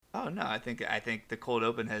Oh no, I think the cold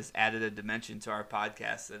open has added a dimension to our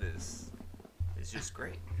podcast that is just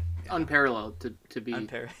great. Unparalleled to be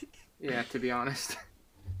Unparalleled. Yeah, to be honest.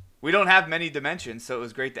 We don't have many dimensions, so it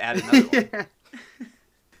was great to add another one. Yeah.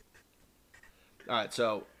 All right,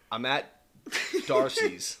 so I'm at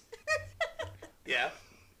Darcy's. Yeah.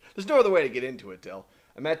 There's no other way to get into it, Dill.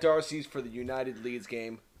 I'm at Darcy's for the United Leeds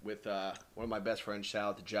game with one of my best friends. Shout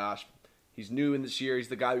out to Josh. He's new in this year. He's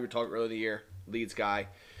the guy we were talking earlier in the year, Leeds guy.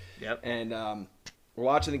 Yep. And we're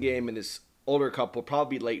watching the game, and this older couple,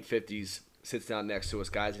 probably late 50s, sits down next to us,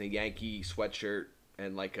 guys in a Yankee sweatshirt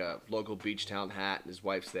and like a local beach town hat, and his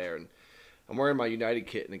wife's there. And I'm wearing my United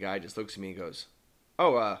kit, and the guy just looks at me and goes,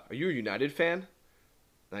 "Oh, are you a United fan?"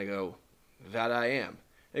 And I go, "That I am."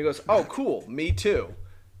 And he goes, "Oh, cool. Me too."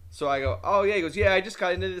 So I go, "Oh, yeah." He goes, "Yeah, I just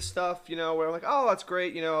got into this stuff, where I'm like, oh, that's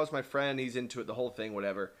great. I was my friend. He's into it, the whole thing,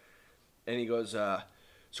 whatever." And he goes,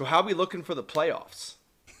 "So how are we looking for the playoffs?"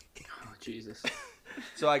 Oh, Jesus.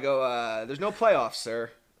 So I go, "There's no playoffs, sir.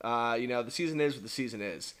 The season is what the season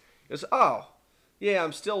is." He goes, "Oh, yeah,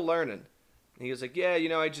 I'm still learning." And he goes like, "Yeah,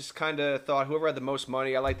 I just kind of thought whoever had the most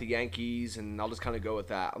money, I like the Yankees, and I'll just kind of go with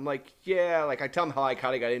that." I'm like, "Yeah," like I tell him how I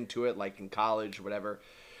kind of got into it, like in college or whatever.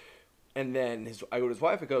 And then I go to his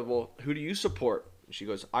wife, I go, "Well, who do you support?" And she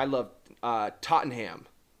goes, "I love Tottenham."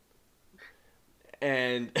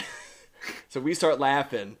 And so we start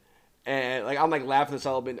laughing. And I'm like laughing at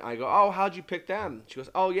Sullivan. I go, "Oh, how'd you pick them?" She goes,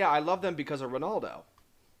 "Oh, yeah, I love them because of Ronaldo."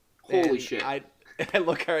 Holy And shit. I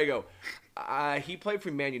look at her, I go, he played for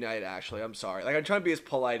Man United, actually. I'm sorry. I'm trying to be as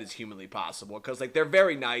polite as humanly possible because, they're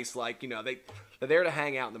very nice. They're there to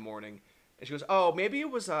hang out in the morning. And she goes, "Oh, maybe it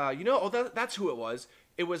was, that's who it was.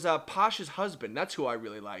 It was Pasha's husband. That's who I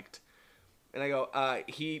really liked." And I go,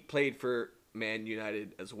 "He played for Man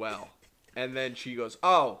United as well." And then she goes,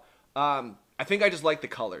 "Oh, I think I just like the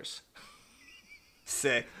colors."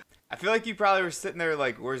 Sick. I feel like you probably were sitting there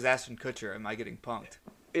like, "Where's Ashton Kutcher? Am I getting punked?"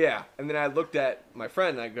 Yeah, and then I looked at my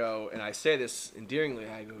friend and I go, and I say this endearingly,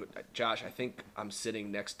 I go, "Josh, I think I'm sitting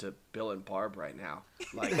next to Bill and Barb right now.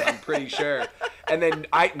 I'm pretty sure." And then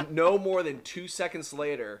no more than 2 seconds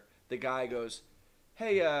later, the guy goes,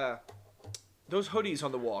 "Hey, those hoodies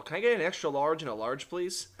on the wall, can I get an extra large and a large,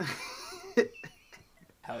 please?"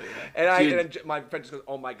 Hell yeah. And my friend just goes,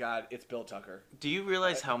 "Oh my God, it's Bill Tucker." Do you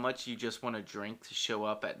realize how much you just want to drink to show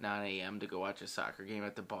up at 9 a.m. to go watch a soccer game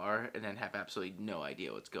at the bar and then have absolutely no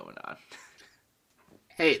idea what's going on?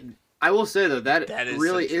 Hey, I will say, though, that is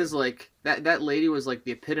really so true. is like, that lady was like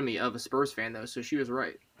the epitome of a Spurs fan, though, so she was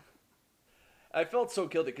right. I felt so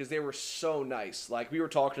guilty because they were so nice. We were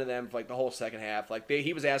talking to them for the whole second half.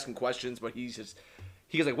 He was asking questions, but he goes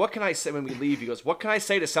like, "What can I say when we leave?" He goes, "What can I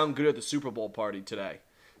say to sound good at the Super Bowl party today?"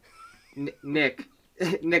 Nick,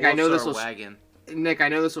 I know this will wagon. Nick, I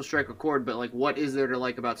know this will strike a chord, but what is there to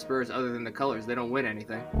like about Spurs other than the colors? They don't win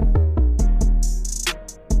anything.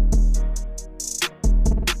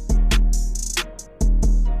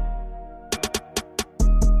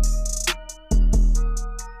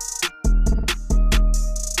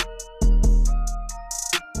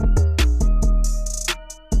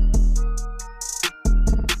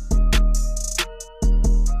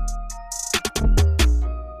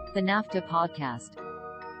 The NAFTA Podcast.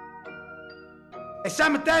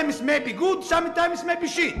 Sometimes may be good, sometimes may be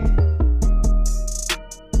shit.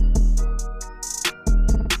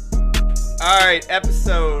 All right,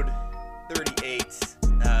 episode 38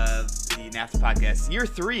 of the NAFTA Podcast. Year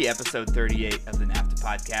 3, episode 38 of the NAFTA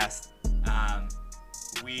Podcast.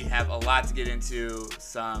 We have a lot to get into,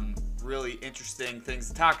 some really interesting things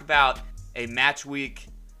to talk about, a match week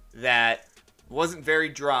that wasn't very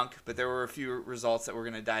drunk, but there were a few results that we're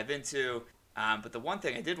going to dive into. But the one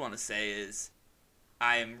thing I did want to say is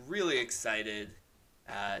I am really excited,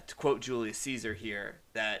 to quote Julius Caesar here,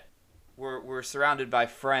 that we're surrounded by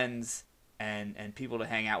friends and people to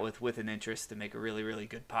hang out with an interest to make a really, really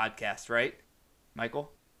good podcast, right,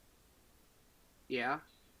 Michael? Yeah.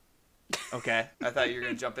 Okay, I thought you were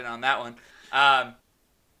going to jump in on that one.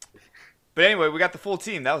 But anyway, we got the full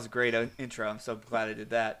team. That was a great intro. I'm so glad I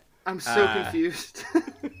did that. I'm so confused.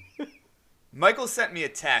 Michael sent me a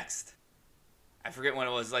text. I forget when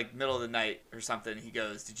it was, middle of the night or something. He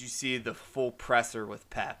goes, "Did you see the full presser with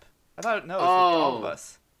Pep?" I thought, no, it was with all of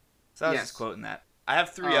us. So I was just quoting that. I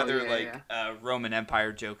have three other Roman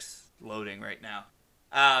Empire jokes loading right now.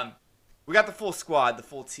 We got the full squad. The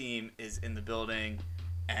full team is in the building.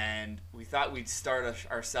 And we thought we'd start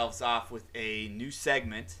ourselves off with a new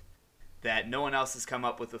segment that no one else has come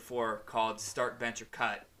up with before called Start, Bench, or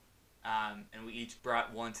Cut. And we each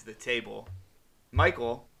brought one to the table.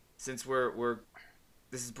 Michael, since we're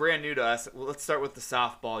This is brand new to us. Well, let's start with the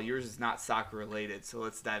softball. Yours is not soccer related, so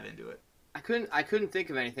let's dive into it. I couldn't think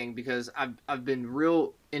of anything because I've been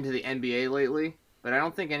real into the NBA lately, but I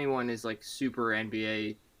don't think anyone is like super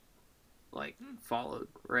NBA like followed,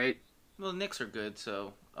 right? Well, the Knicks are good,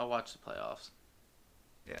 so I'll watch the playoffs.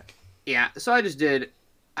 Yeah. Yeah, so I just did.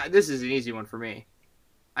 This is an easy one for me.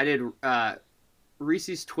 I did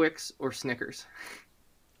Reese's, Twix, or Snickers.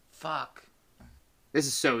 Fuck. This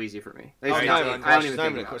is so easy for me. It's It's not not, even I don't a even question.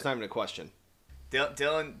 think about It's not even a question.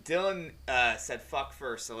 Dylan said fuck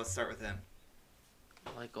first, so let's start with him.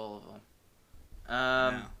 I like all of them.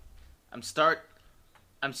 Yeah.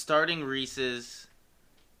 I'm starting Reese's,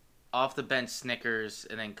 off the bench Snickers,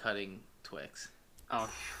 and then cutting Twix. Oh,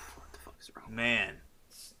 what the fuck is wrong? Man.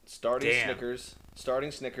 Starting Damn. Snickers,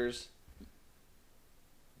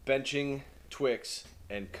 benching Twix,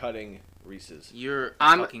 and cutting Reese's. You're a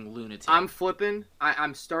I'm- fucking lunatic. I'm flipping.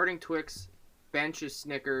 I'm starting Twix, bench is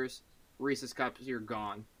Snickers, Reese's Cups. You're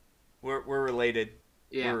gone. We're related.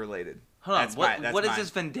 Yeah. We're related. Hold on. That's what What is mine. this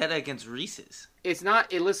vendetta against Reese's? It's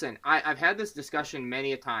not. Listen, I've had this discussion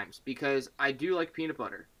many a times because I do like peanut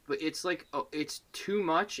butter, but it's like it's too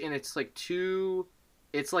much and it's like too.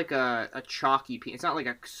 It's like a chalky peanut. It's not like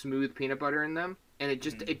a smooth peanut butter in them, and it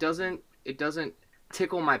just it doesn't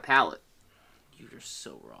tickle my palate. You're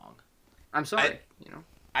so wrong. I'm sorry. You know,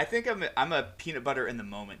 I think I'm a peanut butter in the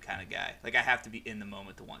moment kind of guy. Like I have to be in the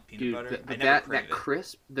moment to want peanut dude, butter. but I never that crave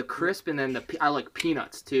it. crisp, and then I like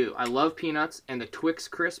peanuts too. I love peanuts and the Twix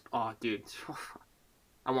crisp. Oh, dude,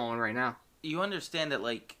 I want one right now. You understand that,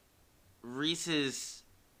 like, Reese's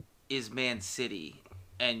is Man City,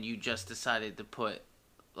 and you just decided to put,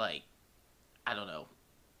 like, I don't know,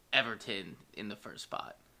 Everton in the first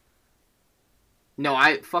spot. No,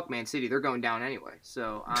 fuck Man City. They're going down anyway,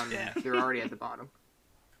 so Yeah. they're already at the bottom.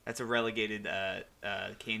 That's a relegated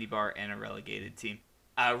candy bar and a relegated team.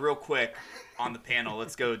 Real quick on the panel,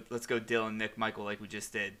 let's go Dylan, Nick, Michael, like we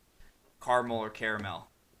just did. Caramel or caramel?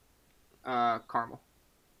 Caramel.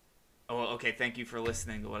 Oh, okay. Thank you for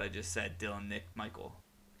listening to what I just said, Dylan, Nick, Michael.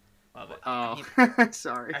 Love it. Oh,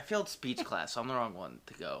 sorry. I failed speech class, so I'm the wrong one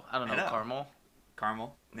to go. I don't know, I know. Caramel?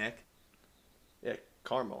 Caramel, Nick, Yeah,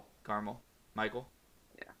 caramel. Michael.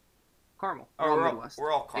 Caramel. Oh, All we're Midwest.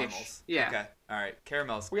 all caramels. Yeah. Okay. All right.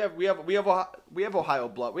 Caramels. We have Ohio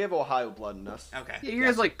blood. We have Ohio blood in us. Okay. Yeah, you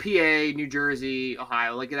guys like PA, New Jersey,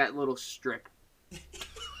 Ohio, like that little strip.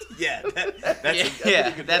 Yeah. That's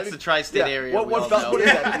That's the tri-state area. What we all belt? know. What is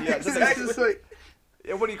that? Yeah, Exactly. it's like-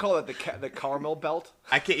 yeah, what do you call it? The caramel belt?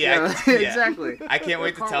 I can't. Yeah, Yeah. exactly. I can't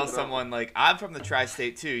wait to tell Caramel. someone like I'm from the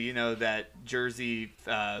tri-state too. You know that Jersey,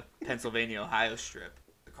 Pennsylvania, Ohio strip,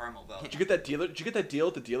 the caramel belt. Did you get that dealer? Did you get that deal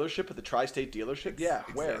at the dealership at the Tri-State dealership? Yeah,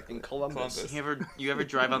 where? Exactly. In Columbus. You ever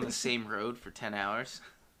drive on the same road for 10 hours?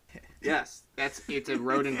 Yes, it's a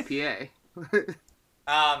road in PA.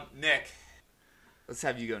 Nick, let's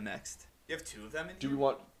have you go next. You have two of them in Do here? we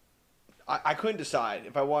want? I couldn't decide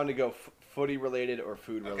if I wanted to go footy related or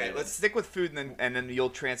food related. Okay, let's stick with food and then you'll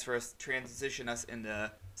transition us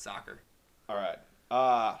into soccer. All right.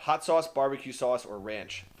 Hot sauce, barbecue sauce, or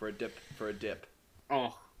ranch for a dip.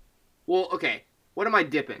 Oh, well, okay. What am I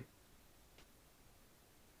dipping?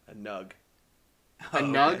 A nug. A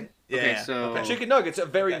nug? Yeah. Okay, yeah. so A chicken nugget's a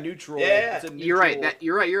very Okay. neutral. Yeah, yeah, It's a you're right. neutral-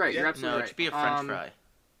 You're right. You're Yeah. absolutely No, right. it should be a French fry.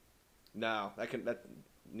 No,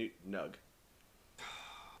 nug.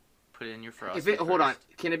 Put it in your frosty If it hold on,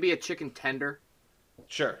 first. can it be a chicken tender?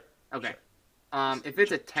 Sure. Okay. If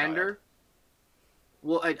it's a tender,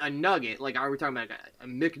 well, a nugget. Like, are we talking about a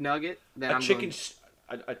McNugget? Then A I'm chicken,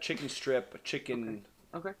 Going, a chicken strip, a chicken,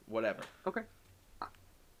 okay. whatever. Okay.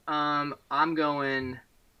 I'm going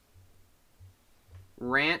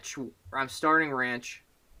ranch. I'm starting ranch,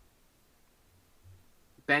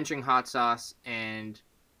 benching hot sauce, and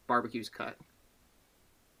barbecue's cut.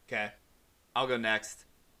 Okay. I'll go next.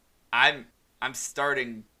 I'm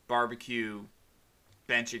starting barbecue,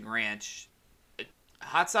 benching ranch.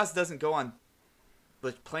 Hot sauce doesn't go on.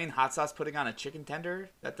 Like plain hot sauce putting on a chicken tender?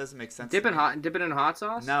 That doesn't make sense. Dip to it me. in hot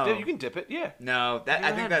sauce. No. Yeah, you can dip it. Yeah. No, that You I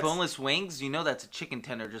ever think had that's. boneless wings? You know that's a chicken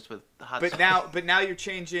tender just with hot But sauce. now you're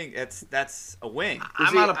changing. That's a wing.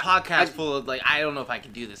 I'm See, on a podcast I- full of, like, I don't know if I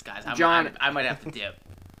can do this, guys. John- I might have to dip.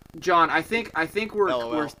 John, I think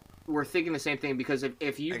LOL. we're thinking the same thing because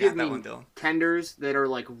if you I give got that me one, Dylan. tenders that are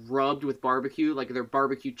like rubbed with barbecue, like they're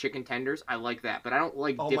barbecue chicken tenders, I like that. But I don't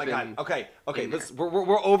like Oh dipping. my god. Okay. in Let's. We're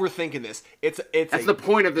overthinking this. It's That's the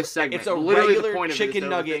point of this segment. It's a Literally regular the point chicken of it is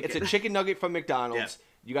nugget. It's a overthinking. chicken nugget from McDonald's.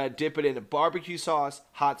 You gotta dip it in a barbecue sauce,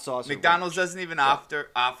 hot sauce. or McDonald's ranch. doesn't even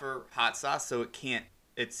offer hot sauce, so it can't.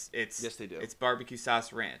 It's Yes, they do. It's barbecue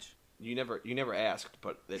sauce ranch. You never asked,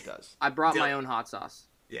 but it does. I brought my Dylan. own hot sauce.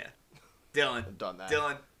 Yeah. Dylan. I've done that.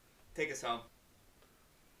 Dylan, take us home.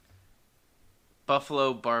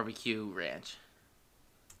 Buffalo Barbecue Ranch.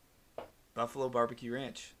 Buffalo Barbecue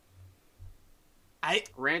Ranch.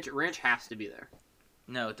 Ranch has to be there.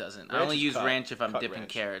 No, it doesn't. I Ranch only is use cut. ranch if I'm Cut dipping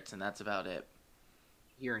ranch. carrots, and that's about it.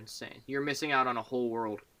 You're insane. You're missing out on a whole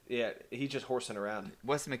world. Yeah, he's just horsing around.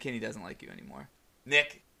 Weston McKinney doesn't like you anymore.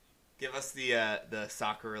 Nick, give us the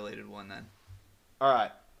soccer related one then. All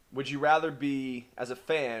right. Would you rather be, as a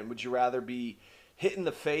fan, hit in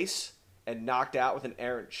the face and knocked out with an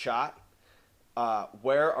errant shot,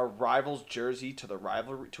 wear a rival's jersey to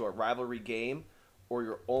a rivalry game, or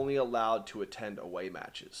you're only allowed to attend away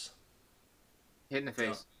matches? Hit in the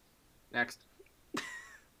face. Next.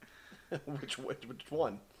 which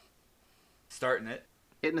one? Starting it.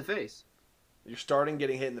 Hit in the face. You're starting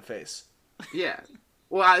getting hit in the face. Yeah.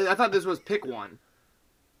 Well, I thought this was pick one.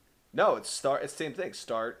 No, it's same thing.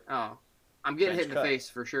 Start. Oh. I'm getting hit in Bench the cut. face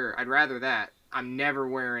for sure. I'd rather that. I'm never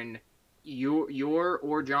wearing your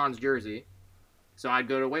or John's jersey, so I'd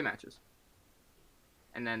go to away matches.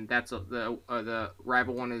 And then that's the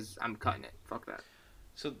rival one is I'm cutting it. Fuck that.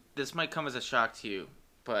 So this might come as a shock to you,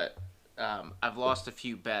 but I've lost a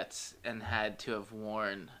few bets and had to have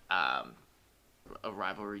worn a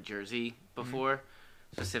rivalry jersey before,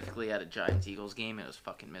 specifically at a Giants-Eagles game. It was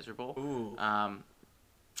fucking miserable. Ooh.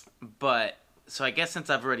 But so I guess since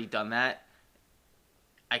I've already done that,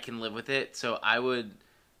 I can live with it. So I would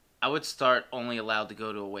start only allowed to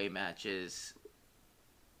go to away matches,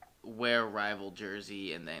 wear a rival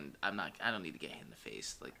jersey, and then I don't need to get hit in the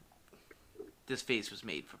face. Like, this face was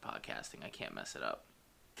made for podcasting. I can't mess it up.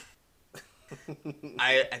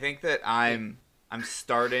 I think that I'm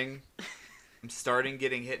starting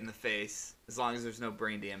getting hit in the face as long as there's no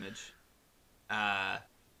brain damage. I'll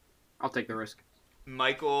take the risk.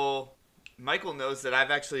 Michael knows that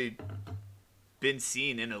I've actually been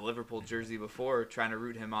seen in a Liverpool jersey before, trying to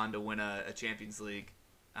root him on to win a Champions League.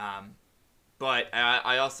 But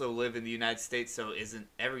I also live in the United States, so isn't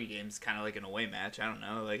every game's kind of like an away match? I don't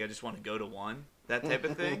know. Like, I just want to go to one, that type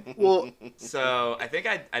of thing. Well, So I think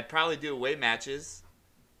I'd probably do away matches.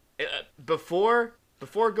 Before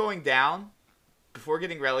going down, before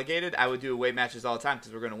getting relegated, I would do away matches all the time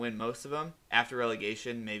because we're going to win most of them. After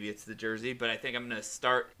relegation, maybe it's the jersey, but I think I'm going to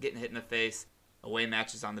start getting hit in the face, away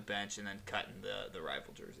matches on the bench, and then cutting the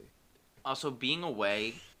rival jersey. Also, being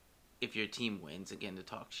away, if your team wins, again, to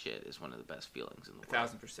talk shit is one of the best feelings in the world.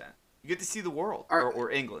 1,000%. You get to see the world, Are-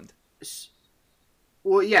 or England.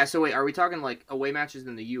 well, yeah. So wait, are we talking like away matches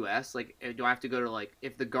in the U.S.? Like, do I have to go to like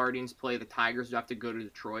if the Guardians play the Tigers? Do I have to go to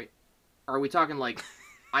Detroit? Or are we talking like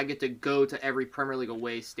I get to go to every Premier League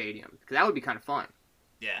away stadium? Because that would be kind of fun.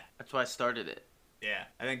 Yeah, That's why I started it. yeah.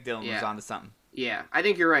 I think Dylan was Yeah. onto something. Yeah, I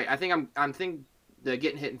think you're right. I think I'm think the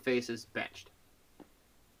getting hit in face is benched.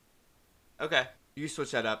 Okay, you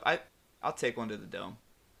switch that up. I'll take one to the dome.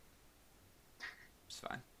 It's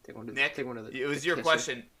fine. Take one to Nick, take one to the. it was the your kisser.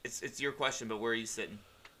 question. It's your question, but where are you sitting?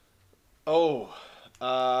 Oh,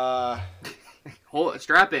 Hold it,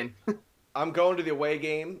 strap in. I'm going to the away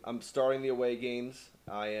game. I'm starting the away games.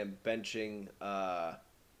 I am benching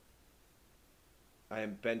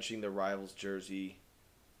the Rivals jersey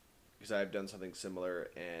because I have done something similar,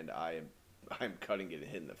 and I'm cutting it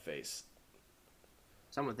hit in the face.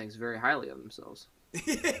 Someone thinks very highly of themselves.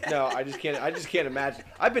 No, I just can't imagine.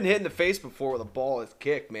 I've been hit in the face before with a ball is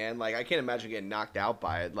kicked, man. Like, I can't imagine getting knocked out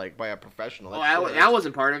by it, like by a professional. Oh, That shit that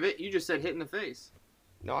wasn't part of it. You just said hit in the face.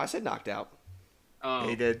 No, I said knocked out. Oh,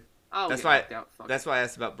 He did. I'll That's get why. knocked out. Fuck That's it. why I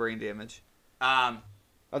asked about brain damage.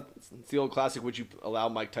 It's the old classic. Would you allow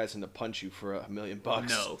Mike Tyson to punch you for $1 million? No,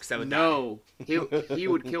 because I would No, he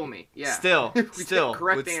would kill me. Yeah. Still, We still get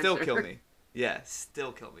correct would still answer. kill me. Yeah,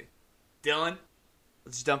 still kill me. Dylan,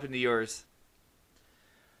 let's jump into yours.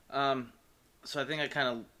 So I think I kind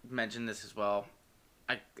of mentioned this as well.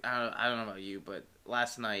 I don't know about you, but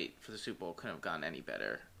last night for the Super Bowl couldn't have gone any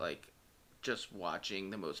better. Like, just watching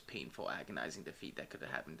the most painful, agonizing defeat that could have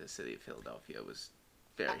happened to the city of Philadelphia was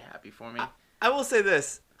very happy for me. I will say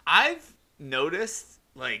this. I've noticed,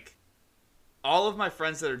 like, all of my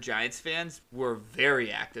friends that are Giants fans were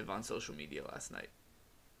very active on social media last night.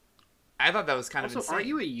 I thought that was kind of Also, insane. are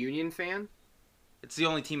you a Union fan? It's the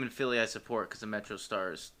only team in Philly I support because the Metro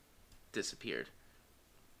Stars disappeared.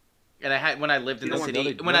 And when I lived in You the know what? city, No,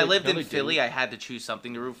 they- when no, I they- lived no, in they Philly, didn't. I had to choose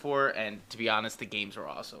something to root for. And to be honest, the games were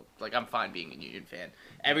also like I'm fine being a Union fan.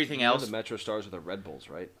 Everything You know else, the Metro Stars are the Red Bulls,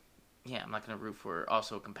 right? yeah, I'm not gonna root for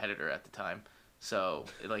also a competitor at the time. So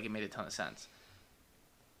it made a ton of sense.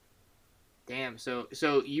 Damn. So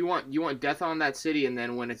you want death on that city, and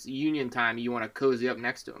then when it's Union time, you want to cozy up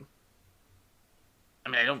next to him. I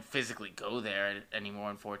mean, I don't physically go there anymore,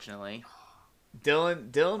 unfortunately.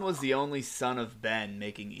 Dylan was the only son of Ben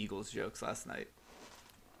making Eagles jokes last night.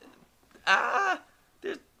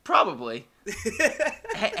 Probably.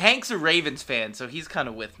 Hank's a Ravens fan, so he's kind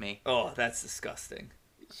of with me. Oh, that's disgusting.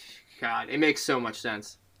 God, it makes so much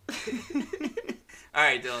sense. All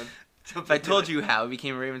right, Dylan. If I told you how I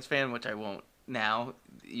became a Ravens fan, which I won't now,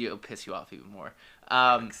 it'll piss you off even more.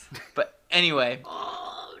 But anyway.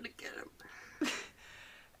 Oh, I'm gonna get him.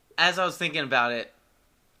 As I was thinking about it,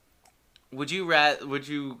 would you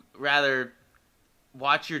rather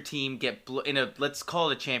watch your team get in a, let's call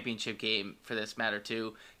it a championship game for this matter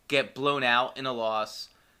too, get blown out in a loss,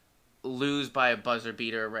 lose by a buzzer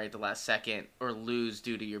beater right at the last second, or lose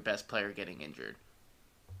due to your best player getting injured?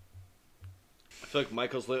 I feel like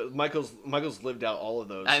Michael's lived out all of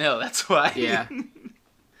those. I know, that's why. Yeah.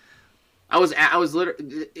 I was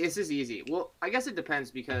literally. This is easy. Well, I guess it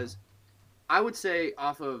depends because I would say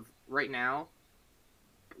off of right now,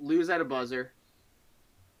 lose at a buzzer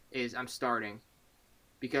is I'm starting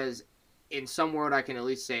because in some world I can at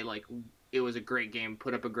least say like it was a great game,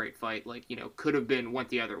 put up a great fight, like could have went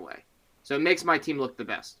the other way. So it makes my team look the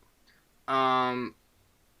best. The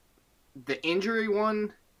injury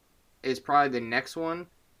one is probably the next one.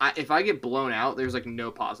 If I get blown out, there's like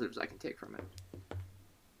no positives I can take from it.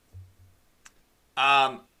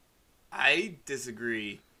 I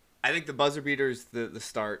disagree. I think the buzzer beater is the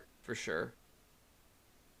start for sure.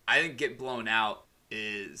 I think get blown out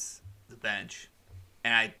is the bench,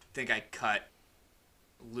 and I think I cut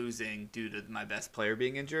losing due to my best player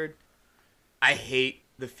being injured. I hate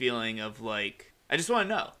the feeling of like I just want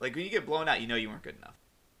to know, like when you get blown out, you weren't good enough.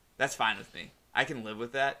 That's fine with me. I can live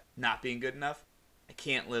with that not being good enough. I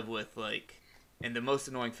can't live with like, and the most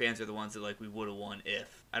annoying fans are the ones that like we would have won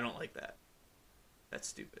if. I don't like that. That's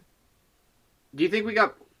stupid. Do you think we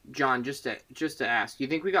got John? Just to ask, do you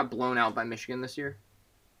think we got blown out by Michigan this year?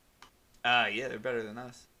 Yeah, they're better than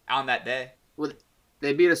us on that day. Well,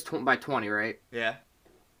 they beat us by 20, right? Yeah.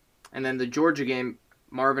 And then the Georgia game,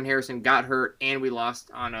 Marvin Harrison got hurt, and we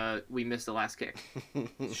lost on we missed the last kick.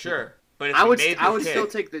 Sure, but if I we would made the I would kick, still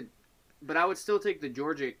take the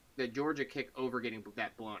Georgia kick over getting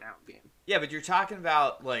that blown out game. Yeah, but you're talking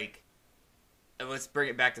about like, and let's bring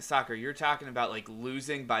it back to soccer. You're talking about like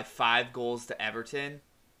losing by 5 goals to Everton,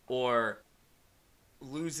 or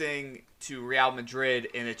losing to Real Madrid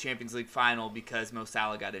in a Champions League final because Mo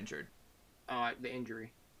Salah got injured. Oh, the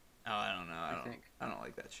injury. Oh, I don't know. I don't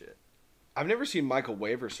like that shit. I've never seen Michael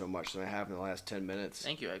waver so much than I have in the last 10 minutes.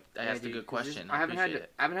 Thank you. I asked a good question. I haven't appreciate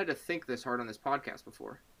it. I haven't had to think this hard on this podcast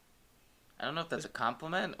before. I don't know if that's a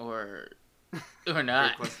compliment or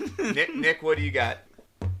not. Nick, what do you got?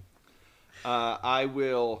 I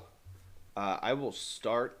will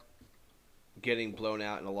start getting blown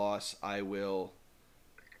out in a loss. I will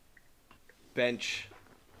bench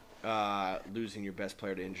losing your best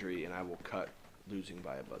player to injury, and I will cut losing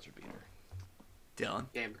by a buzzer beater. Dylan?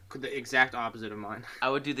 Yeah, the exact opposite of mine. I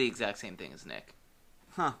would do the exact same thing as Nick.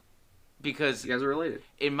 Huh. Because You guys are related.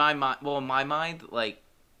 in my mind, like,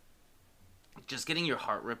 just getting your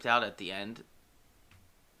heart ripped out at the end,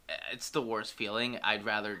 it's the worst feeling. I'd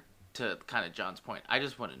rather, to kind of John's point, I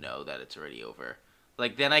just want to know that it's already over.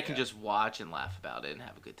 Like, then I can just watch and laugh about it and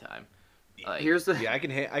have a good time. Like, Yeah, I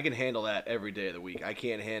can handle that every day of the week. I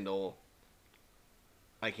can't handle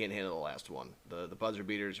the last one. The buzzer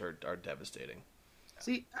beaters are devastating.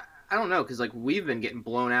 See, I don't know, because like we've been getting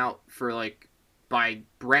blown out for like by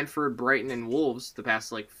Brentford, Brighton, and Wolves the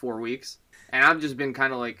past like 4 weeks, and I've just been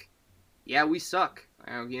kind of like, yeah, we suck.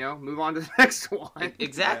 Move on to the next one.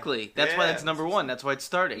 Exactly. Yeah. That's why Yeah. it's number one. That's why it's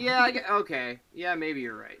starting. Yeah, okay. Yeah, maybe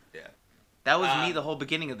you're right. Yeah. That was me the whole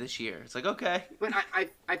beginning of this year. It's like, okay. But I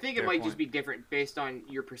think it Fair might point. just be different based on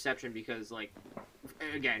your perception because, like,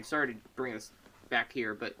 again, sorry to bring this back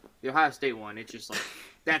here, but the Ohio State one, it's just like,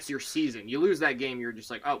 that's your season. You lose that game, you're just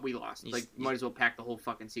like, oh, we lost. You- Like, might as well pack the whole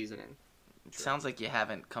fucking season in. It sounds like you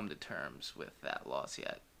haven't come to terms with that loss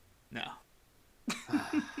yet. No.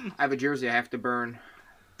 I have a jersey I have to burn.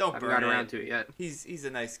 Don't I haven't burn got it. around to it yet. He's a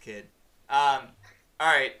nice kid. All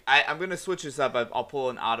right, I'm going to switch this up. I'll pull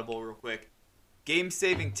an audible real quick.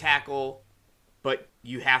 Game-saving tackle, but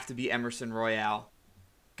you have to be Emerson Royale.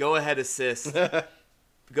 Go-ahead assist.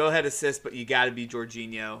 Go-ahead assist, but you got to be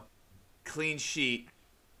Jorginho. Clean sheet,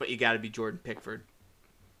 but you got to be Jordan Pickford.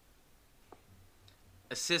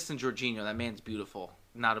 Assist and Jorginho, that man's beautiful.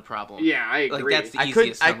 Not a problem. Yeah, I Like, agree. that's the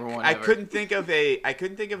easiest number one I ever. couldn't think of a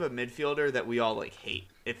midfielder that we all like hate.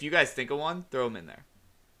 If you guys think of one, throw him in there.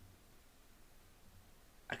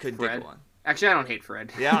 I couldn't think Fred? of one. Actually, I don't hate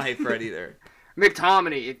Fred. Yeah, I don't hate Fred either.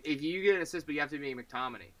 McTominay. If you get an assist, but you have to be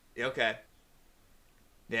McTominay. Okay.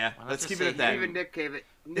 Yeah, Why not let's just keep say it at that. Even Nick gave it.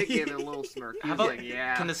 Nick gave it a little smirk. He How was about, like,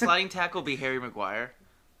 "Yeah." can the sliding tackle be Harry Maguire?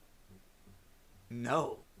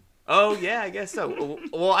 No. Oh yeah, I guess so.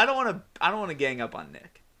 Well, I don't want to gang up on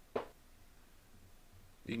Nick.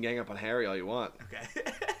 You can gang up on Harry all you want. Okay.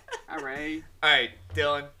 All right. All right,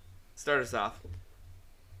 Dylan, start us off.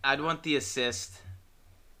 I'd want the assist.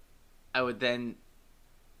 I would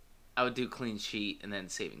do clean sheet and then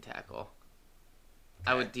saving tackle.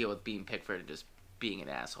 I would deal with Bean Pickford and just being an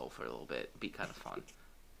asshole for a little bit. It'd be kind of fun.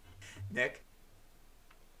 Nick,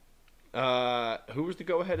 Who was the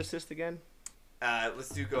go-ahead assist again? let's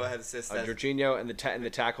do go ahead assist. Jorginho, and the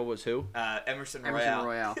tackle was who? Emerson Emerson Royale.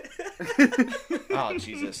 Royale. Oh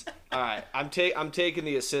Jesus! All right, I'm taking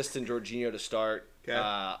the assist and Jorginho to start. Okay.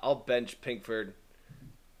 I'll bench Pinkford.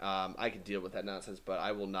 I can deal with that nonsense, but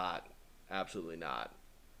I will not, absolutely not,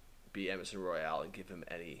 be Emerson Royale and give him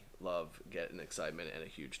any love, get an excitement, and a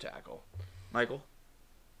huge tackle. Michael.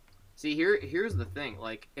 See, here's the thing.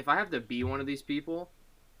 Like, if I have to be one of these people,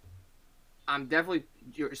 I'm definitely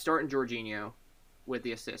starting Jorginho with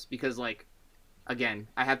the assist because, like, again,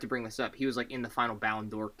 I have to bring this up. He was like in the final Ballon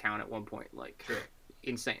d'Or count at one point, like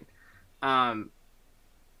insane. Not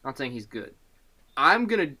saying he's good. I'm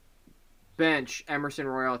gonna bench Emerson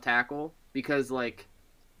Royale tackle because, like,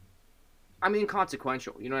 I'm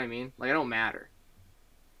inconsequential. You know what I mean? Like, I don't matter.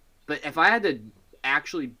 But if I had to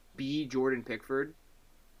actually be Jordan Pickford,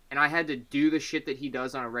 and I had to do the shit that he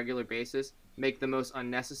does on a regular basis, make the most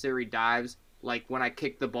unnecessary dives, like when I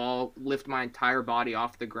kick the ball, lift my entire body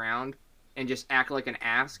off the ground, and just act like an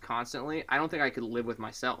ass constantly, I don't think I could live with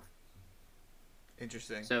myself.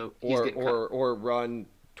 Interesting. So he's getting cut. Or run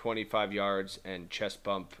 25 yards and chest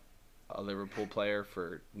bump a Liverpool player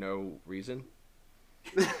for no reason.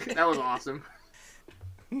 That was awesome.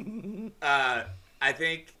 I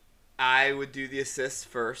think I would do the assists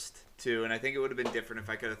first too, and I think it would have been different if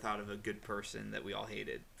I could have thought of a good person that we all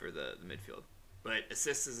hated for the midfield. But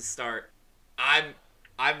assists is a start. I'm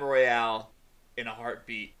Royale in a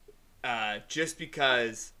heartbeat, just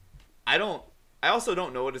because I also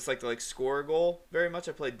don't know what it's like to like score a goal very much.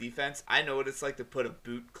 I played defense. I know what it's like to put a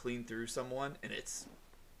boot clean through someone, and it's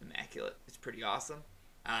immaculate. It's pretty awesome.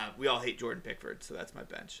 We all hate Jordan Pickford, so that's my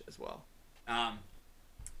bench as well.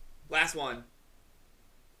 Last one.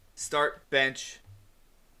 Start, bench,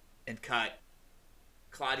 and cut.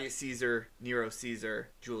 Claudius Caesar, Nero Caesar,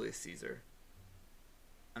 Julius Caesar.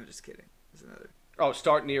 I'm just kidding. There's another. Oh,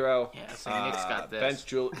 start Nero. Yeah, so Nick's got this.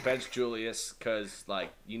 Bench Julius, because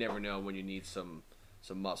like you never know when you need some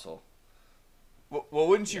muscle. Well,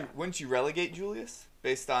 wouldn't you relegate Julius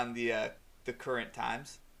based on the current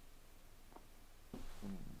times?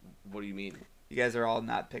 What do you mean? You guys are all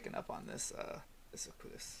not picking up on this. This.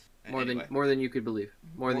 Anyway. More than you could believe.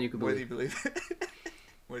 More than you could More believe. than you believe.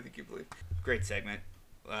 More than you believe. Great segment.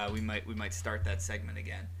 We might start that segment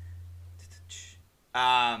again.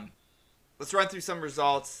 Let's run through some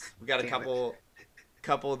results. We got a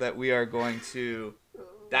couple that we are going to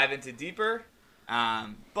dive into deeper.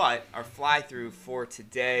 But our fly through for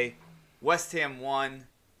today: West Ham won,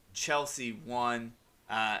 Chelsea won.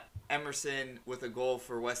 Emerson with a goal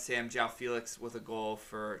for West Ham, João Felix with a goal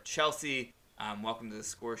for Chelsea. Welcome to the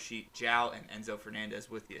score sheet, João and Enzo Fernandez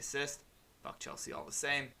with the assist. Fuck Chelsea all the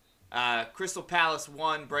same. Crystal Palace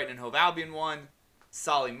won, Brighton and Hove Albion won.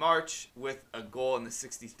 Solly March with a goal in the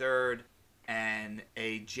 63rd and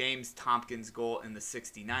a James Tompkins goal in the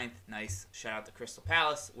 69th. Nice. Shout out to Crystal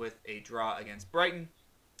Palace with a draw against Brighton.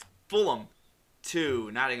 Fulham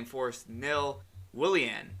 2, Nottingham Forest 0.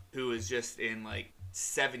 Willian, who is just in like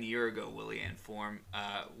 7-year-ago Willian form,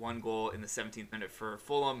 1 goal in the 17th minute for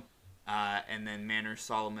Fulham. And then Manor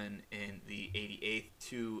Solomon in the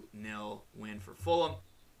 88th, 2-0 win for Fulham.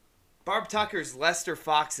 Barb Tucker's Leicester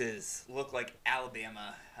Foxes look like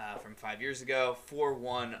Alabama from 5 years ago,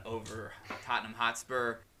 4-1 over Tottenham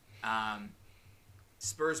Hotspur.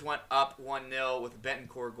 Spurs went up 1-0 with a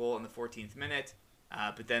Bentancur goal in the 14th minute,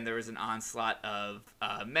 but then there was an onslaught of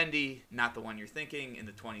Mendy, not the one you're thinking, in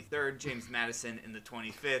the 23rd, James Maddison in the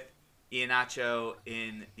 25th, Iheanacho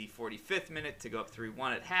in the 45th minute to go up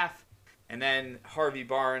 3-1 at half. And then Harvey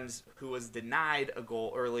Barnes, who was denied a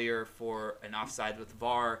goal earlier for an offside with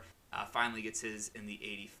VAR, finally gets his in the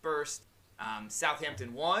 81st.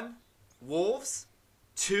 Southampton 1, Wolves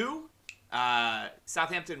 2.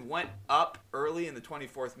 Southampton went up early in the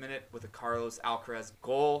 24th minute with a Carlos Alcaraz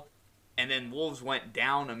goal. And then Wolves went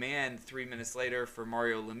down a man 3 minutes later for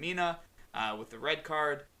Mario Lemina with the red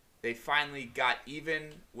card. They finally got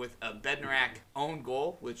even with a Bednarak own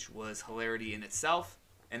goal, which was hilarity in itself.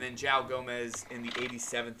 And then João Gomez in the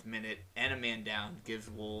 87th minute and a man down gives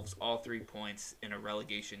Wolves all 3 points in a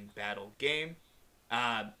relegation battle game.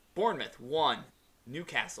 Bournemouth won.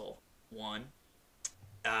 Newcastle won.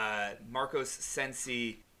 Marcos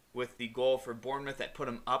Sensi with the goal for Bournemouth that put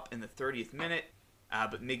him up in the 30th minute.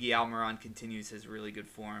 But Miggy Almiron continues his really good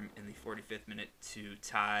form in the 45th minute to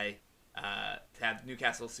tie, to have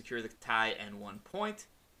Newcastle secure the tie and 1 point.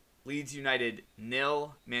 Leeds United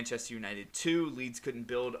 0, Manchester United 2. Leeds couldn't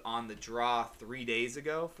build on the draw 4 days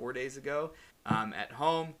ago, at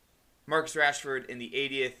home. Marcus Rashford in the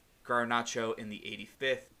 80th, Garnacho in the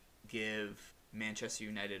 85th give Manchester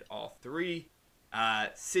United all 3.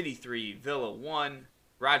 City 3, Villa 1.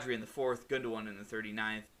 Rodri in the 4th, Gundogan in the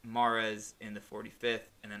 39th, Mahrez in the 45th,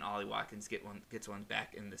 and then Ollie Watkins gets one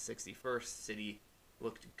back in the 61st. City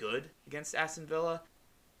looked good against Aston Villa.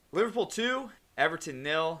 Liverpool 2, Everton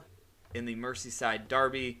 0 in the Merseyside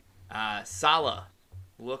derby. Salah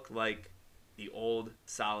looked like the old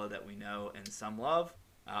Salah that we know and some love.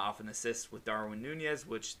 Off an assist with Darwin Nunez,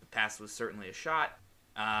 which the pass was certainly a shot.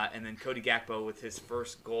 And then Cody Gakpo with his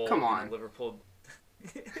first goal in Liverpool.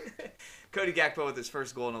 Cody Gakpo with his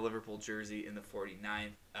first goal in a Liverpool jersey in the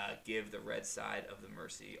 49th give the red side of the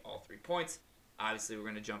Mersey all 3 points. Obviously, we're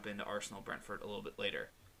going to jump into Arsenal-Brentford a little bit later.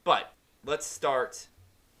 But let's start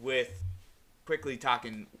with quickly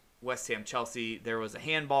talking West Ham-Chelsea. There was a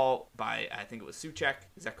handball by, I think it was Souček.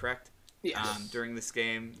 Is that correct? Yes. During this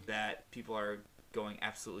game that people are going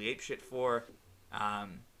absolutely apeshit for.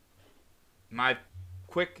 My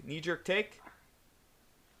quick knee-jerk take,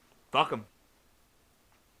 fuck him.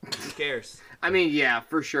 Who cares? I mean, yeah,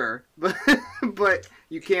 for sure, but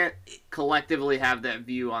you can't collectively have that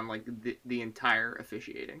view on like the entire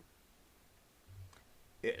officiating.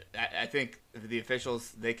 I think the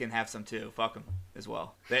officials, they can have some too. Fuck them as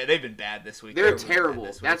well. They've been bad this week. They're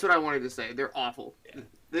terrible. That's what I wanted to say. They're awful. Yeah.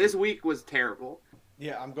 This week was terrible.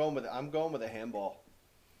 Yeah, I'm going with a handball.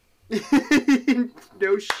 No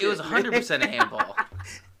shit. It was 100% a handball.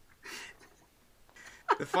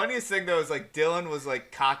 The funniest thing, though, is, like, Dylan was,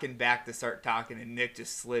 like, cocking back to start talking, and Nick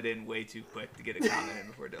just slid in way too quick to get a comment in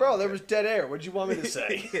before Dylan. Bro, there was dead air. What'd you want me to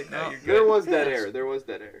say? No, you're good. There was dead air. There was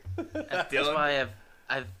dead air. That's why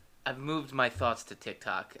I've moved my thoughts to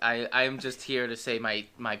TikTok. I am just here to say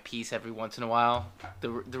my piece every once in a while. The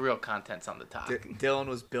real content's on the talk. Dylan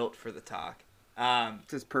was built for the talk.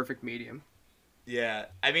 It's his perfect medium. Yeah,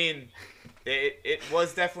 I mean, it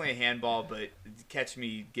was definitely a handball, but catch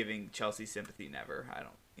me giving Chelsea sympathy never. I don't,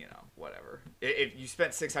 whatever. If you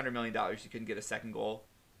spent $600 million, you couldn't get a second goal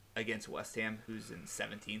against West Ham, who's in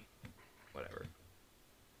 17th. Whatever.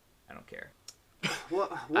 I don't care. What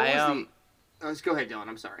was the... Let's go ahead, Dylan.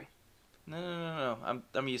 I'm sorry. No.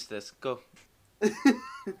 I'm used to this. Go.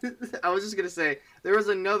 I was just gonna say there was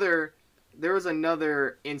another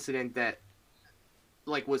incident that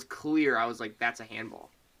like was clear. I was like, that's a handball,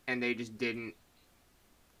 and they just didn't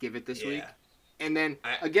give it this week. And then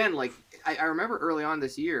again, like I remember early on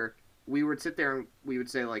this year, we would sit there and we would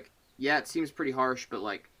say like, yeah, it seems pretty harsh, but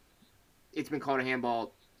like it's been called a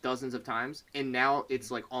handball dozens of times, and now it's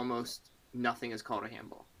like almost nothing is called a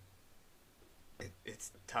handball.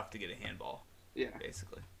 It's tough to get a handball. Yeah,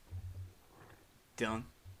 basically. Dylan?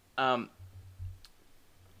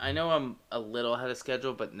 I know I'm a little ahead of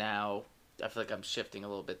schedule, but now I feel like I'm shifting a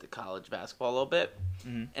little bit to college basketball a little bit.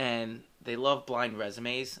 Mm-hmm. And they love blind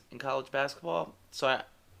resumes in college basketball. So I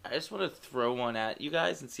just want to throw one at you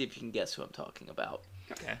guys and see if you can guess who I'm talking about.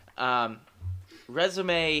 Okay.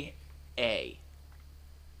 Resume A.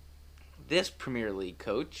 This Premier League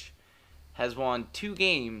coach has won 2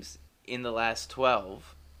 games in the last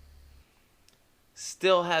 12,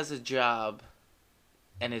 still has a job,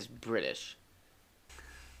 and is British.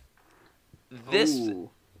 This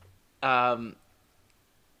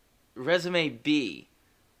Resume B.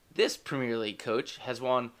 This Premier League coach has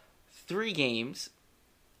won 3 games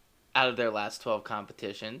out of their last 12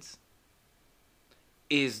 competitions,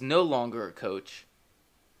 is no longer a coach,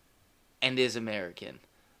 and is American.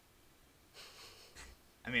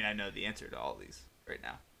 I mean, I know the answer to all these right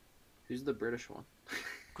now. Who's the British one?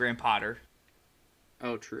 Graham Potter.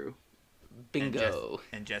 Oh, true. Bingo.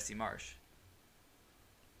 And Jesse Marsh.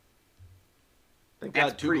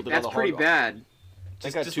 That's pretty bad.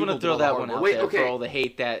 Just want to throw that one out there for all the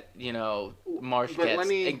hate that, Marsh gets.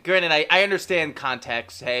 And granted, I understand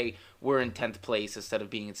context. Hey, we're in 10th place instead of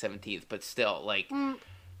being in 17th, but still, like...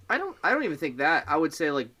 I don't even think that. I would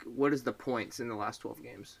say, like, what is the points in the last 12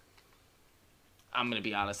 games? I'm going to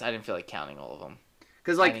be honest. I didn't feel like counting all of them.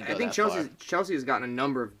 Because, like, I think Chelsea has gotten a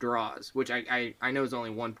number of draws, which I know is only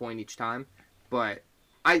 1 point each time. But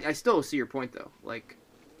I still see your point, though. Like,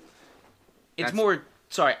 it's more...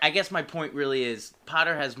 Sorry, I guess my point really is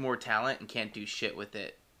Potter has more talent and can't do shit with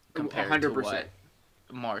it compared 100%. To what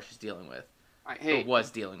Marsh is dealing with. Hey, or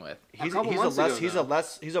was dealing with. He's couple a months less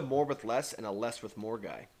ago, he's a more with less and a less with more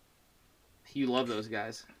guy. you love those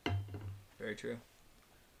guys. Very true.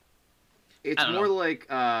 It's I don't more know. like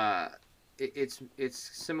it's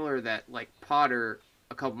similar that like Potter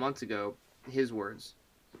a couple months ago, his words,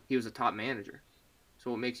 he was a top manager. So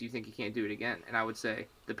what makes you think he can't do it again? And I would say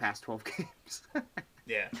the past 12 games.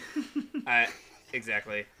 Yeah.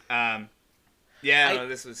 Exactly.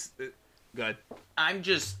 This was good. I'm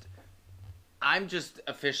just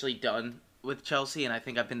officially done with Chelsea, and I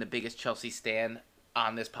think I've been the biggest Chelsea stan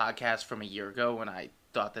on this podcast from a year ago when I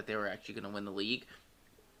thought that they were actually going to win the league.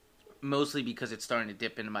 Mostly because it's starting to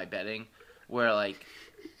dip into my betting, where like,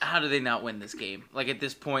 how do they not win this game? Like at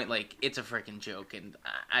this point, like it's a freaking joke, and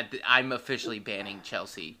I'm officially banning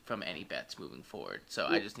Chelsea from any bets moving forward. So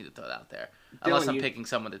I just need to throw that out there, unless I'm picking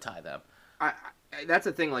someone to tie them. That's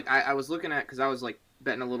the thing. Like I was looking at because I was like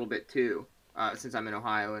betting a little bit too, since I'm in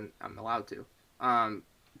Ohio and I'm allowed to.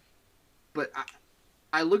 But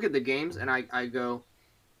I look at the games and I go,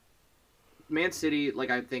 Man City, like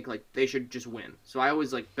I think like they should just win. So I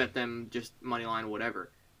always like bet them just money line whatever.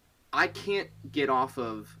 I can't get off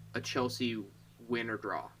of a Chelsea win or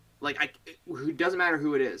draw. Like it doesn't matter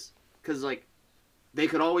who it is, because like they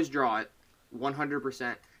could always draw it,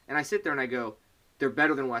 100%. And I sit there and I go, they're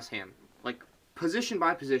better than West Ham. Like position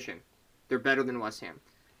by position, they're better than West Ham.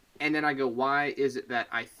 And then I go, why is it that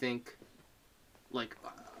I think like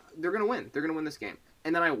they're gonna win? They're gonna win this game.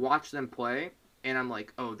 And then I watch them play. And I'm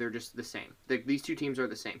like, oh, they're just the same. These two teams are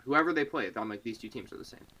the same. Whoever they play, I'm like, these two teams are the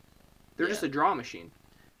same. They're just a draw machine.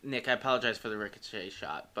 Nick, I apologize for the ricochet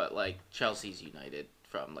shot, but like Chelsea's United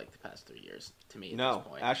from like the past 3 years to me at this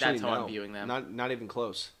point. Actually, that's how I'm viewing them. Not even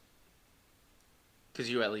close. Because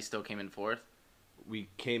you at least still came in fourth.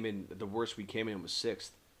 The worst we came in was 6th.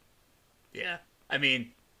 Yeah. I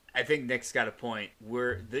mean, I think Nick's got a point.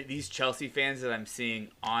 These Chelsea fans that I'm seeing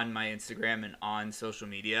on my Instagram and on social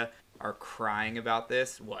media are crying about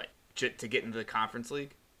this. What? To get into the Conference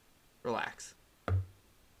League? Relax.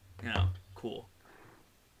 Cool.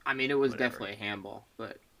 I mean, it was Whatever. definitely a handball,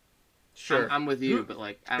 but Sure. I'm with you, but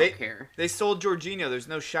like I don't care. They sold Jorginho. There's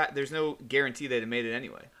no shot. There's no guarantee they'd have made it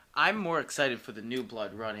anyway. I'm more excited for the new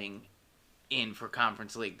blood running in for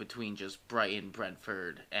Conference League between just Brighton,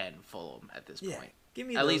 Brentford, and Fulham at this point. Give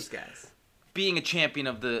me At those least- guys. Being a champion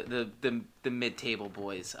of the mid-table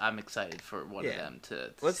boys, I'm excited for one of Yeah. them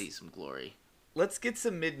to Let's- see some glory. Let's get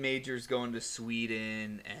some mid-majors going to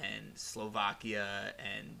Sweden and Slovakia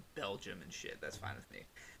and Belgium and shit. That's fine with me.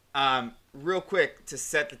 Real quick, to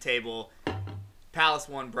set the table, Palace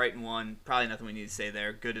won, Brighton won. Probably nothing we need to say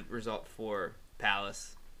there. Good result for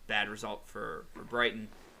Palace. Bad result for Brighton.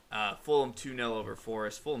 Fulham 2-0 over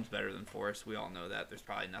Forest. Fulham's better than Forest. We all know that. There's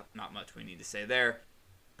probably not much we need to say there.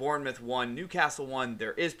 Bournemouth won. Newcastle won.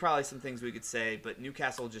 There is probably some things we could say, but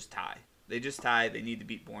Newcastle just tie. They just tie. They need to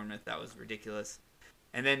beat Bournemouth. That was ridiculous.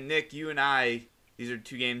 And then, Nick, you and I, these are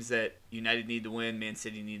two games that United need to win, Man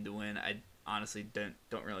City need to win. I honestly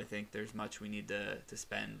don't really think there's much we need to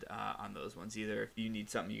spend on those ones either. If you need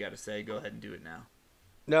something you got to say, go ahead and do it now.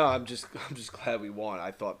 No, I'm just glad we won.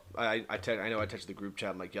 I thought I know I texted the group chat.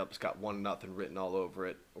 I'm like, yep, it's got 1-0 written all over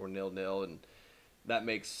it, or 0-0, and that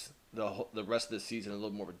makes the rest of the season a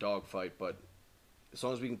little more of a dogfight. But as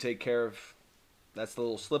long as we can take care of that's the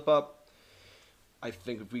little slip up, I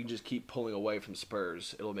think if we can just keep pulling away from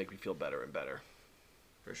Spurs, it'll make me feel better and better.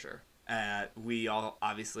 For sure. We all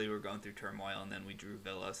obviously were going through turmoil, and then we drew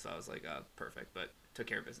Villa, so I was like, perfect, but took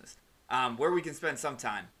care of business. Where we can spend some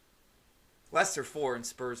time. Leicester 4 and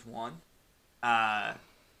Spurs 1. I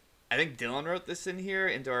think Dylan wrote this in here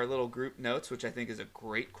into our little group notes, which I think is a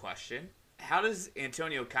great question. How does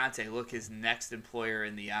Antonio Conte look his next employer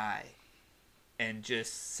in the eye and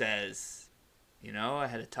just says, I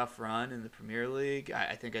had a tough run in the Premier League.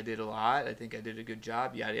 I think I did a lot. I think I did a good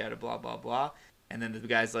job, yada, yada, blah, blah, blah. And then the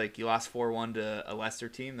guy's like, you lost 4-1 to a Leicester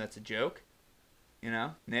team. That's a joke.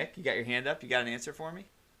 Nick, you got your hand up. You got an answer for me?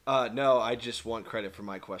 No, I just want credit for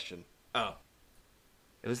my question. Oh.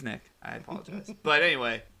 It was Nick. I apologize. But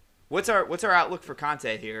anyway, what's our outlook for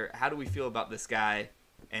Conte here? How do we feel about this guy?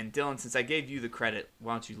 And Dylan, since I gave you the credit,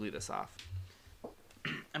 why don't you lead us off?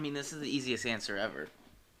 I mean, this is the easiest answer ever.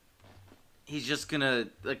 He's just gonna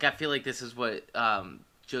I feel like this is what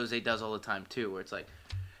Jose does all the time too, where it's like,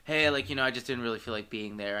 hey, I just didn't really feel like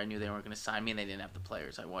being there. I knew they weren't gonna sign me, and they didn't have the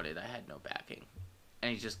players I wanted. I had no backing,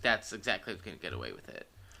 and that's exactly what's gonna get away with it.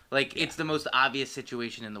 It's the most obvious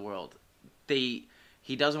situation in the world.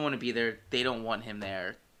 He doesn't want to be there. They don't want him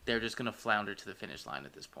there. They're just gonna flounder to the finish line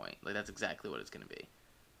at this point. That's exactly what it's gonna be.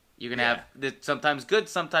 You're gonna have sometimes good,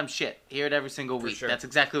 sometimes shit. Hear it every single week. sure. That's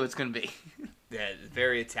exactly what it's gonna be. Yeah,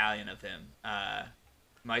 very Italian of him.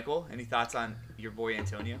 Michael, any thoughts on your boy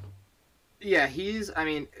Antonio? Yeah,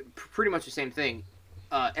 pretty much the same thing.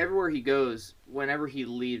 Everywhere he goes, whenever he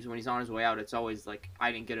leaves, when he's on his way out, it's always like,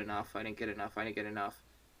 I didn't get enough, I didn't get enough, I didn't get enough.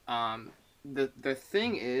 The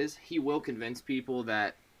thing is, he will convince people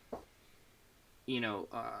that,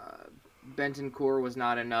 Bentancur was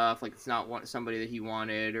not enough, like, it's not somebody that he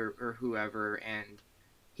wanted, or whoever, and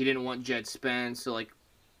he didn't want Jed Spence, so, like,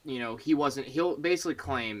 he'll basically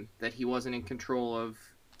claim that he wasn't in control of,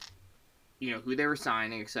 who they were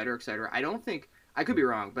signing, et cetera, et cetera. I could be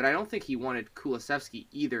wrong, but I don't think he wanted Kulusevski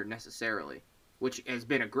either necessarily, which has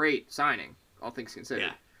been a great signing, all things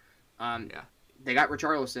considered. Yeah. They got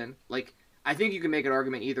Richarlison. Like, I think you can make an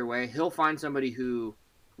argument either way. He'll find somebody who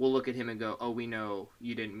will look at him and go, oh, we know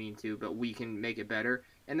you didn't mean to, but we can make it better.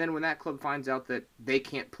 And then when that club finds out that they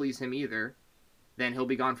can't please him either, then he'll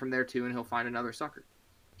be gone from there too, and he'll find another sucker.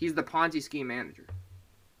 He's the Ponzi scheme manager.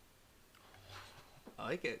 I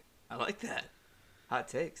like it. I like that. Hot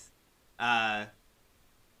takes.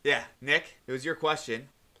 Yeah, Nick, it was your question.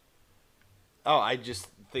 Oh, I just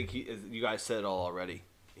think you guys said it all already.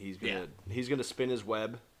 He's gonna spin his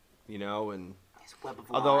web, and His web of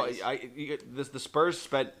although lies. the Spurs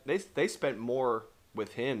spent more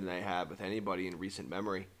with him than they have with anybody in recent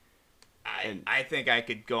memory. I think I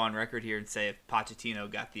could go on record here and say if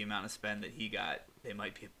Pochettino got the amount of spend that he got, they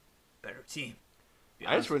might be a better team.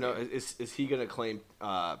 I just want to know, is he going to claim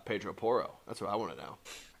Pedro Porro? That's what I want to know.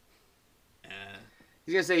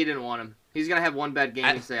 He's going to say he didn't want him. He's going to have one bad game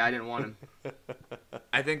and say, I didn't want him.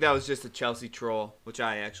 I think that was just a Chelsea troll, which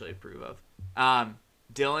I actually approve of.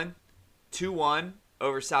 Dylan, 2-1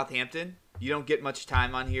 over Southampton. You don't get much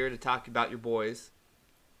time on here to talk about your boys,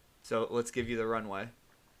 so let's give you the runway.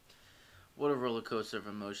 What a roller coaster of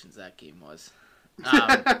emotions that game was.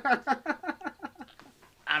 I'm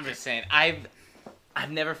just saying, I've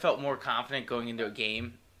never felt more confident going into a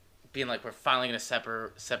game, being like we're finally going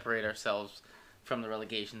to separate ourselves from the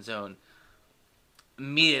relegation zone.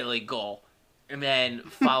 Immediately goal, and then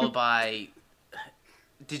followed by.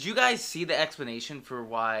 Did you guys see the explanation for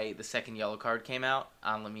why the second yellow card came out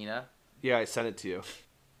on Lamina? Yeah, I sent it to you.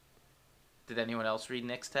 Did anyone else read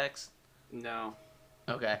Nick's text? No.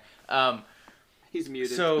 Okay. He's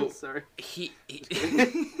muted. So sorry. He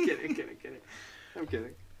Kidding. I'm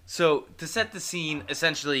kidding. So to set the scene,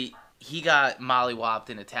 essentially, he got mollywopped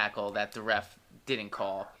in a tackle that the ref didn't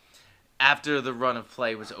call. After the run of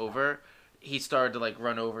play was over, he started to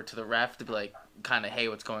run over to the ref to be kind of, hey,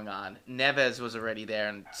 what's going on? Neves was already there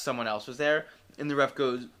and someone else was there, and the ref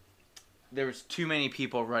goes, there was too many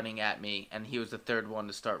people running at me, and he was the third one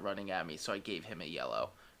to start running at me, so I gave him a yellow,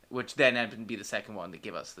 which then had to be the second one to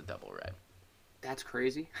give us the double red. That's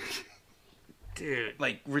crazy. Dude.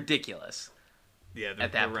 Ridiculous. Yeah,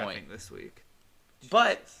 at that they're point reffing this week.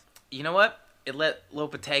 But, you know what? It let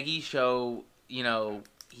Lopetegui show,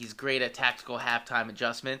 he's great at tactical halftime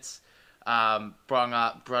adjustments. Brought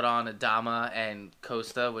on Adama and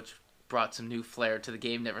Costa, which brought some new flair to the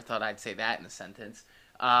game. Never thought I'd say that in a sentence.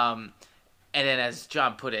 And then, as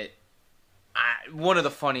John put it, one of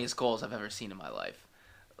the funniest goals I've ever seen in my life.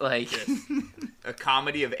 Yes. A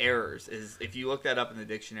comedy of errors is, if you look that up in the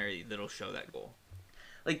dictionary, that'll show that goal.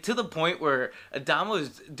 To the point where Adama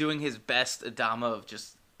is doing his best Adama of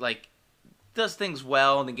just, does things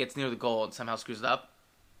well and then gets near the goal and somehow screws it up.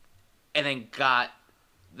 And then got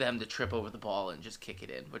them to trip over the ball and just kick it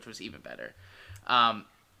in, which was even better. And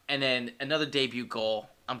then another debut goal.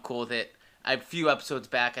 I'm cool with it. A few episodes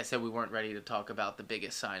back, I said we weren't ready to talk about the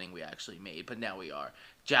biggest signing we actually made, but now we are.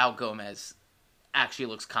 João Gomez actually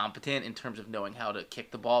looks competent in terms of knowing how to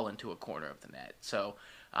kick the ball into a corner of the net. So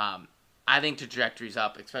I think trajectory's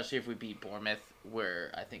up, especially if we beat Bournemouth.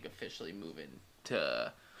 We're, I think, officially moving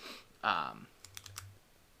to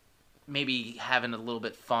maybe having a little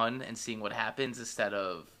bit fun and seeing what happens instead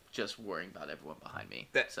of just worrying about everyone behind me.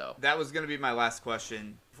 That was going to be my last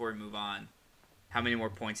question before we move on. How many more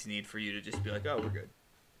points you need for you to just be like, oh, we're good?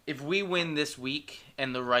 If we win this week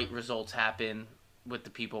and the right results happen with the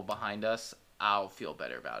people behind us, I'll feel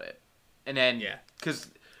better about it. And then, because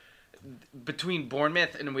between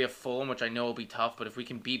Bournemouth and we have Fulham, which I know will be tough, but if we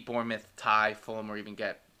can beat Bournemouth, tie Fulham, or even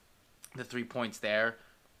get the 3 points there,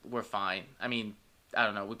 we're fine. I mean, I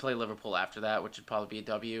don't know. We play Liverpool after that, which would probably be a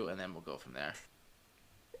W, and then we'll go from there.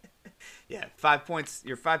 Yeah, 5 points.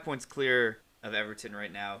 You're 5 points clear of Everton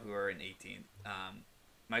right now, who are in 18th.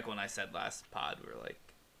 Michael and I said last pod, we were like,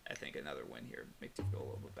 I think another win here makes you feel a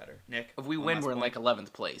little bit better. Nick, if we win, we're in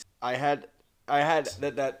 11th place. I had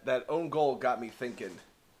that own goal got me thinking,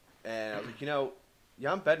 and I was like,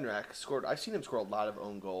 Jan Bednarik scored. I've seen him score a lot of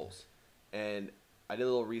own goals, and I did a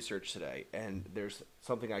little research today, and there's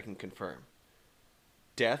something I can confirm.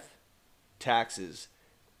 Death, taxes,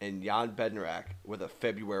 and Jan Bednarak with a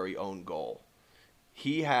February own goal.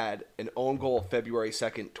 He had an own goal February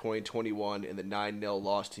 2nd, 2021 in the 9-0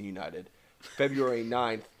 loss to United. February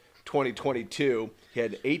 9th, 2022, he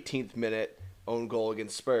had an 18th minute own goal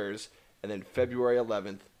against Spurs. And then February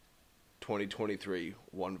 11th, 2023,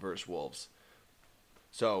 1 versus Wolves.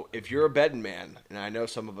 So if you're a betting man, and I know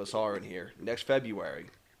some of us are in here, next February,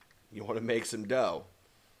 you want to make some dough.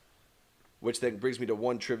 Which then brings me to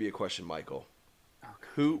one trivia question, Michael.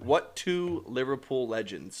 What 2 Liverpool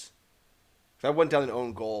legends, I went down an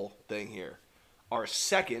own goal thing here, are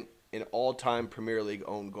second in all-time Premier League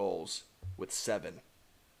own goals with 7?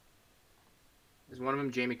 Is one of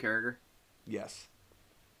them Jamie Carragher? Yes.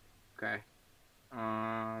 Okay.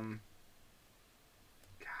 God,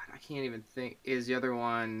 I can't even think. Is the other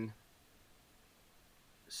one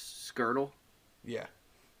Skirtle? Yeah.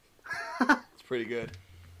 It's pretty good.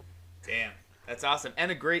 Damn. That's awesome.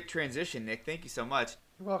 And a great transition, Nick. Thank you so much.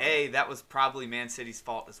 You're welcome. A, that was probably Man City's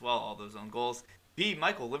fault as well, all those own goals. B,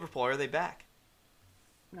 Michael, Liverpool, are they back?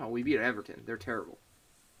 No, we beat Everton. They're terrible.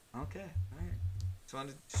 Okay. All right.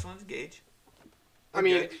 Just wanted to gauge. I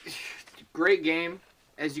mean, Okay. great game.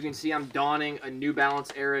 As you can see, I'm donning a New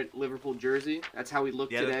Balance era Liverpool jersey. That's how we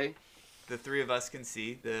look Yeah, today. The three of us can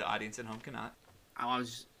see. The audience at home cannot. I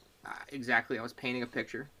was exactly. I was painting a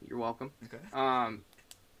picture. You're welcome. Okay.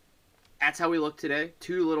 That's how we look today.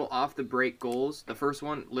 2 little off the break goals. The first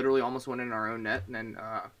one literally almost went in our own net, and then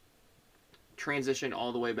transitioned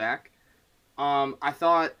all the way back. I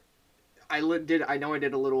thought I did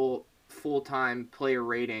a little full time player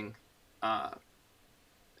rating.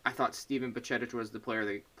 I thought Steven Bajcetic was the player of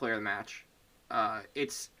the match.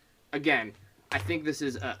 It's again, I think this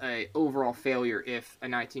is a overall failure if a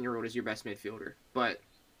 19-year-old is your best midfielder, but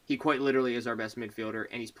he quite literally is our best midfielder,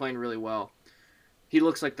 and he's playing really well. He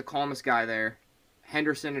looks like the calmest guy there.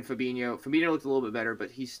 Henderson and Fabinho. Fabinho looked a little bit better, but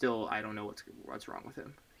he's still, I don't know what's wrong with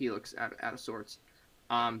him. He looks out of sorts.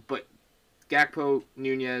 But Gakpo,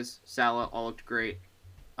 Nunez, Salah all looked great.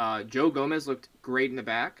 Joe Gomez looked great in the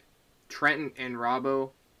back. Trent and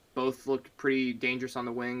Robbo both looked pretty dangerous on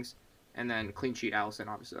the wings. And then clean sheet Allison,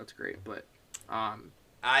 obviously that's great. But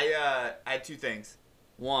I had 2 things.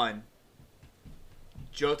 One,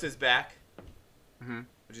 Jota's back,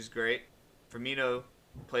 which is great. Firmino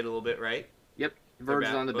played a little bit, right? Yep, Verge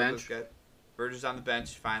is on the bench. Verge is on the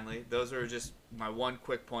bench, finally. Those are just my one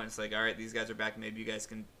quick point. It's like, all right, these guys are back. Maybe you guys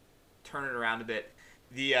can turn it around a bit.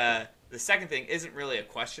 The second thing isn't really a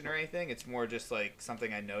question or anything. It's more just like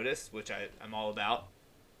something I noticed, which I'm all about.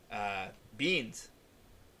 Beans.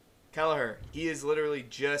 Kelleher. He is literally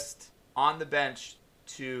just on the bench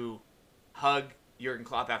to hug Jurgen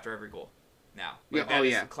Klopp after every goal now. Like,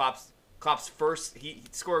 yeah. Klopp's first, he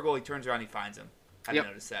score a goal, he turns around, he finds him. I Yep.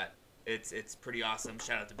 noticed that. It's pretty awesome.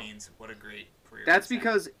 Shout out to Beans. What a great career. That's he's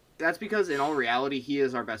had. because in all reality he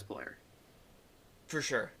is our best player. For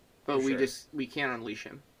sure. But For we sure. we can't unleash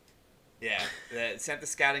him. Yeah. Sent the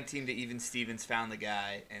scouting team to Even Stevens, found the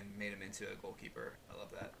guy, and made him into a goalkeeper. I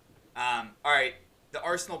love that. All right. The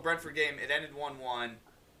Arsenal-Brentford game, it ended 1-1.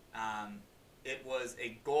 It was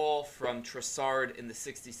a goal from Trossard in the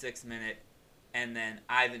 66th minute, and then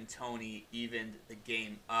Ivan Toney evened the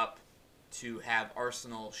game up to have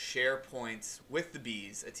Arsenal share points with the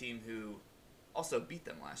Bees, a team who also beat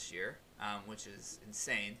them last year, which is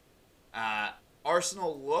insane.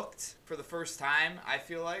 Arsenal looked, for the first time, I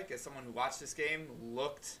feel like, as someone who watched this game,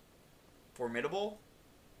 looked formidable.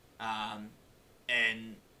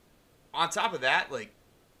 And on top of that, like,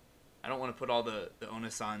 I don't want to put all the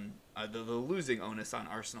onus on, the losing onus on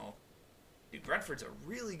Arsenal. Dude, Brentford's a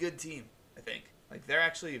really good team, I think. Like, they're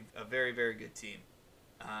actually a very, very good team.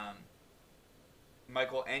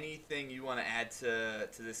 Michael, anything you want to add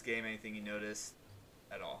to this game? Anything you noticed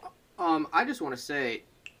at all? I just want to say,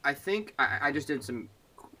 I think I just did some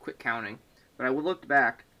quick counting, but I looked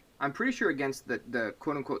back. I'm pretty sure against the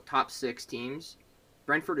quote unquote top 6 teams,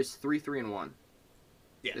 Brentford is 3-1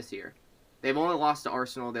 this year. They've only lost to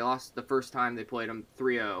Arsenal. They lost the first time they played them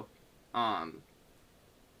 3-0.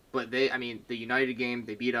 But the United game,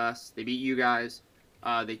 they beat us. They beat you guys.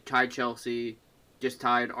 They tied Chelsea. Just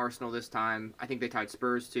tied Arsenal this time. I think they tied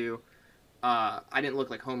Spurs too. I didn't look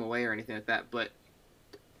like home away or anything like that, but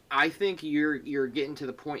I think you're getting to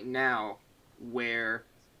the point now where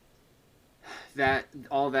that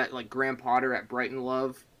all that like Graham Potter at Brighton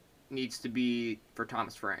love needs to be for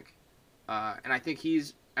Thomas Frank. And I think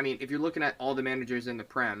if you're looking at all the managers in the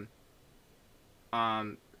Prem,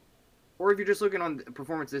 or if you're just looking on the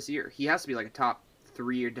performance this year, he has to be like a top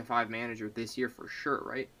 3 to 5 manager this year for sure,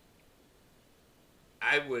 right?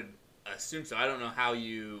 I would assume so. I don't know how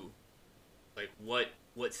you, like, what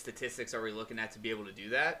statistics are we looking at to be able to do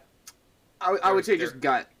that? I would say just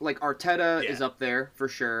gut. Like Arteta is Yeah. up there for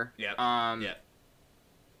sure. Yeah. Yeah.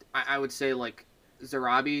 I would say like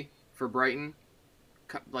Zarabi for Brighton,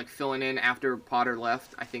 like filling in after Potter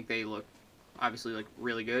left. I think they look obviously like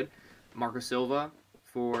really good. Marco Silva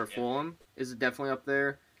for Fulham is definitely up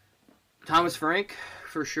there. Thomas Frank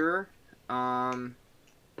for sure.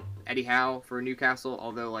 Eddie Howe for Newcastle.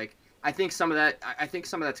 Although like I think some of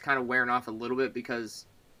that's kind of wearing off a little bit because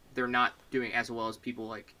they're not doing as well as people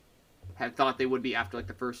like had thought they would be after like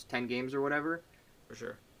the first 10 games or whatever. For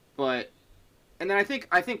sure. But and then I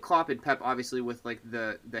think Klopp and Pep obviously with like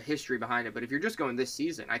the history behind it. But if you're just going this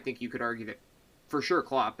season, I think you could argue that for sure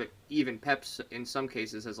Klopp, but even Pep's in some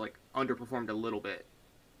cases has like underperformed a little bit.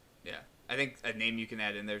 Yeah. I think a name you can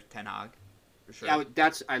add in there is Ten Hag. For sure.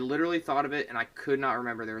 Yeah, I literally thought of it and I could not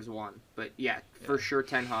remember there was one. But yeah, for sure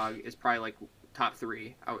Ten Hag is probably like top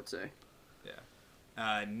 3, I would say.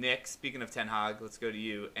 Yeah. Nick, speaking of Ten Hag, let's go to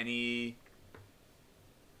you. Any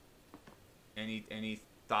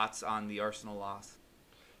thoughts on the Arsenal loss?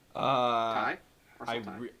 Tie?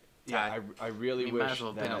 I really We might wish as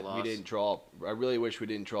well have been a that we loss. didn't draw. I really wish we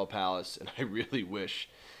didn't draw Palace, and I really wish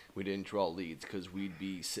we didn't draw Leeds because we'd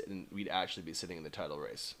actually be sitting in the title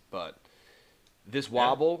race. But this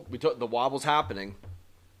wobble, the wobble's happening.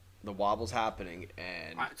 The wobble's happening,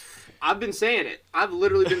 and I've been saying it. I've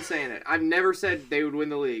literally been saying it. I've never said they would win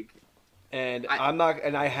the league. And I'm not.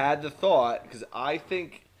 And I had the thought because I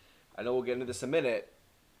think, I know we'll get into this in a minute.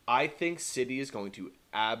 I think City is going to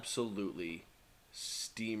absolutely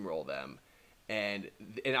steamroll them, and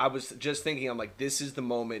I was just thinking, I'm like, this is the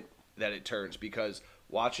moment that it turns because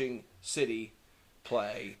watching City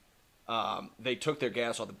play, they took their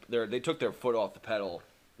gas off they took their foot off the pedal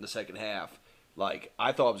in the second half. Like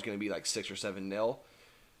I thought it was going to be like 6 or 7-0.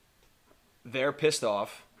 They're pissed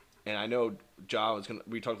off, and I know John was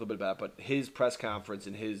we talked a little bit about it, but his press conference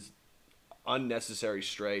and his unnecessary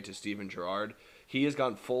stray to Steven Gerrard, he has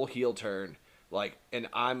gone full heel turn. Like, and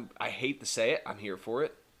I hate to say it, I'm here for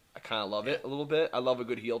it. I kind of love it a little bit. I love a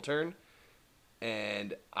good heel turn,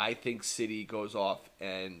 and I think City goes off,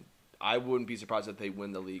 and I wouldn't be surprised if they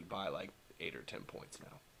win the league by like 8 or 10 points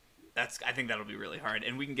now. I think that'll be really hard,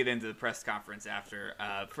 and we can get into the press conference after.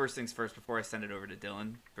 First things first, before I send it over to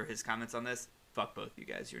Dylan for his comments on this. Fuck both you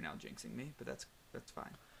guys. You're now jinxing me, but that's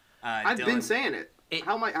fine. I've Dylan, been saying it.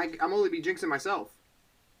 How am I'm only be jinxing myself.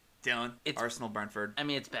 Dylan, It's- Arsenal, Brentford. I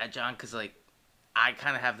mean, it's bad, John, because like I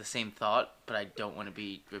kind of have the same thought, but I don't want to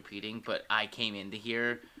be repeating. But I came into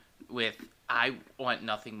here with I want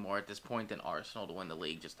nothing more at this point than Arsenal to win the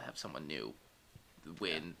league, just to have someone new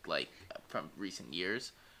win, like from recent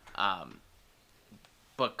years.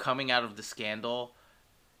 But coming out of the scandal,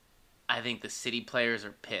 I think the City players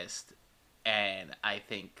are pissed, and I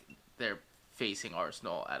think they're facing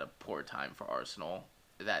Arsenal at a poor time for Arsenal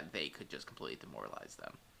that they could just completely demoralize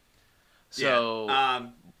them.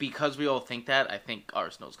 So, because we all think that, I think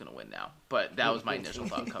Arsenal's going to win now. But that was my initial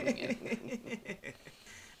thought coming in.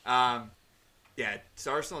 Yeah,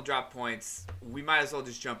 so Arsenal dropped points. We might as well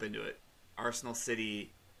just jump into it. Arsenal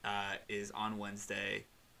City is on Wednesday.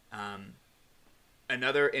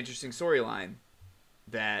 Another interesting storyline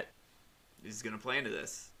that is going to play into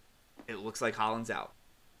this. It looks like Haaland's out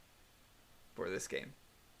for this game,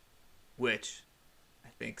 which I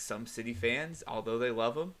think some City fans, although they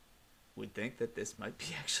love him, would think that this might be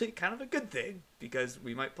actually kind of a good thing because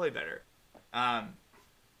we might play better.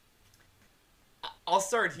 I'll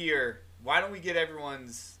start here. Why don't we get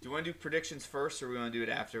everyone's... Do you want to do predictions first, or we want to do it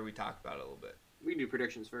after we talk about it a little bit? We can do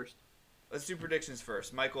predictions first. Let's do predictions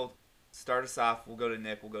first. Michael, start us off. We'll go to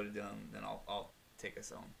Nick. We'll go to Dylan. Then I'll take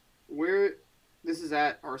us home. Where this is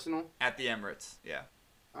at Arsenal? At the Emirates, yeah.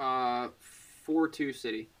 4-2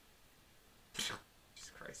 City.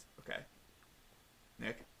 Jesus Christ. Okay.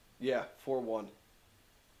 Nick? Yeah, 4-1.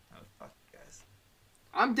 Oh, fuck you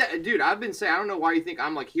guys. Dude, I've been saying, I don't know why you think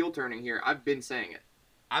I'm like heel turning here. I've been saying it.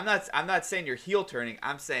 I'm not saying you're heel turning.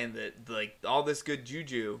 I'm saying that like all this good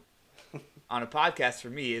juju on a podcast for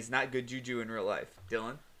me is not good juju in real life.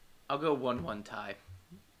 Dylan? I'll go 1-1 tie.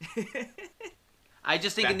 I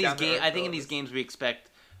just think Back in these down to games, earth, I think in fellas. these games we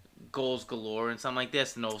expect goals galore and something like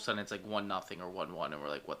this, and all of a sudden it's like 1-0 or 1-1, and we're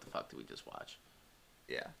like, what the fuck did we just watch?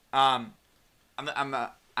 Yeah. I'm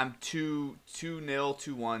 2-0,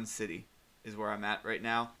 2-1 City is where I'm at right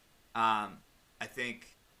now. I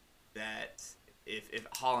think that if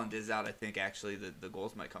Haaland is out, I think actually the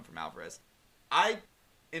goals might come from Alvarez.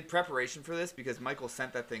 In preparation for this, because Michael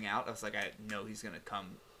sent that thing out, I was like, I know he's going to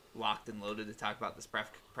come locked and loaded to talk about this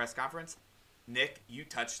press conference. Nick, you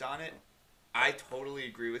touched on it. I totally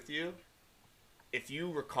agree with you. If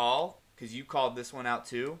you recall, because you called this one out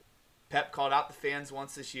too, Pep called out the fans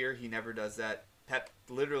once this year. He never does that. Pep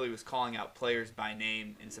literally was calling out players by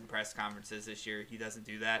name in some press conferences this year. He doesn't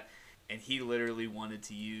do that. And he literally wanted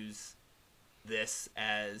to use this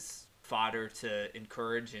as fodder to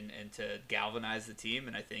encourage and to galvanize the team.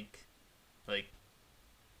 And I think, like,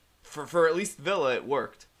 for at least Villa, it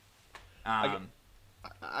worked. I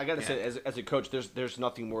gotta say, as a coach, there's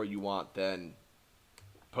nothing more you want than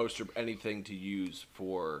anything to use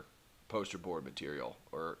for poster board material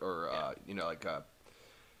or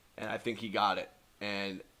and I think he got it.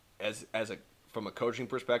 And from a coaching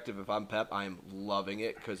perspective, if I'm Pep, I'm loving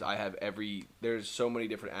it because there's so many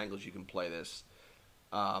different angles you can play this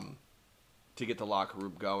to get the locker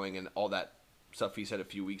room going and all that stuff he said a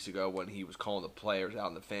few weeks ago when he was calling the players out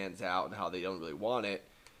and the fans out and how they don't really want it.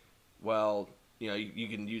 Well, you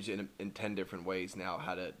can use it in 10 different ways now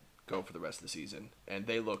how to go for the rest of the season. And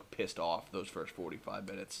they look pissed off those first 45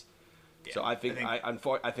 minutes. Yeah, so I think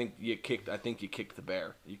you kicked the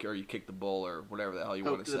bear, or you kicked the bull, or whatever the hell you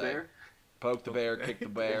want to say. Poke the bear, kick the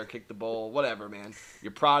bear, kick the bull, whatever, man.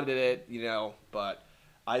 You're prodded at it, but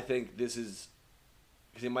I think this is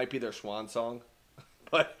because it might be their swan song,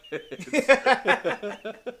 but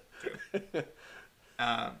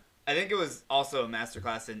I think it was also a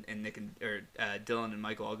masterclass in Nick or Dylan and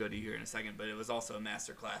Michael. I'll go to you here in a second, but it was also a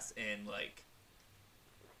masterclass in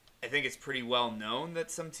I think it's pretty well known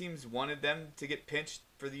that some teams wanted them to get pinched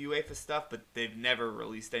for the UEFA stuff, but they've never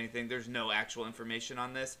released anything. There's no actual information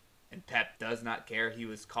on this, and Pep does not care. He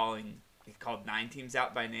called 9 teams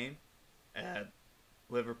out by name,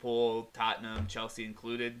 Liverpool, Tottenham, Chelsea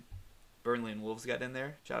included. Burnley and Wolves got in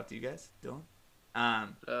there. Shout out to you guys, Dylan.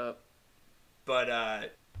 But I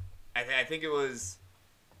think it was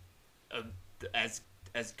as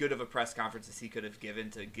good of a press conference as he could have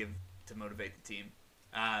given to motivate the team.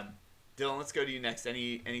 Dylan, let's go to you next.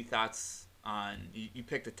 Any thoughts on you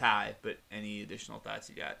picked a tie, but any additional thoughts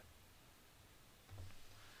you got?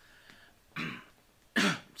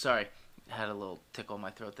 Sorry, I had a little tickle in my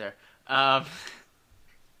throat there. I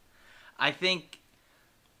think,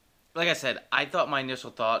 like I said, I thought my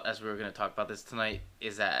initial thought as we were going to talk about this tonight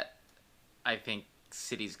is that I think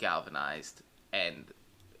City's galvanized and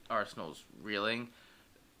Arsenal's reeling.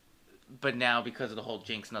 But now, because of the whole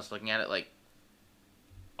jinx and us looking at it,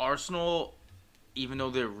 Arsenal, even though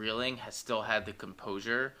they're reeling, has still had the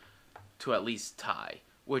composure to at least tie,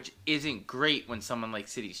 which isn't great when someone like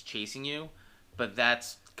City's chasing you, but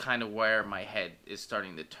that's kind of where my head is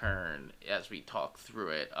starting to turn as we talk through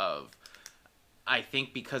it I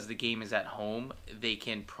think because the game is at home, they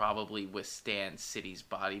can probably withstand City's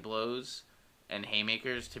body blows and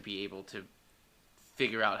haymakers to be able to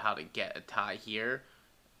figure out how to get a tie here.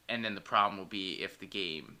 And then the problem will be if the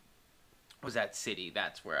game was at City,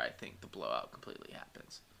 that's where I think the blowout completely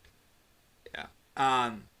happens. Yeah.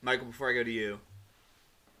 Michael, before I go to you,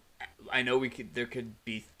 I know there could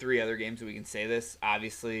be 3 other games that we can say this.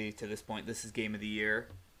 Obviously, to this point, this is game of the year.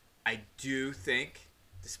 I do think,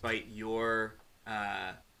 despite your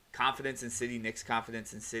confidence in City, Nick's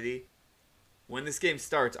confidence in City, when this game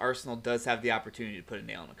starts, Arsenal does have the opportunity to put a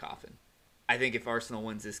nail in a coffin. I think if Arsenal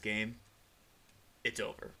wins this game, it's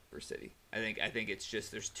over for City. I think it's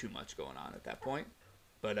just there's too much going on at that point.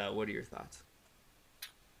 But what are your thoughts?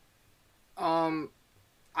 I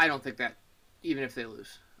don't think that, even if they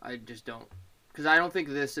lose, I just don't, because I don't think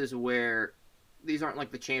this is where these aren't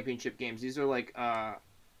like the championship games. These are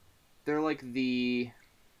they're like the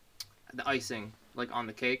icing on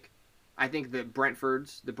the cake. I think the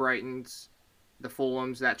Brentfords, the Brightons, the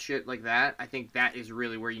Fulhams, that shit like that. I think that is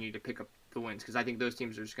really where you need to pick up the wins because I think those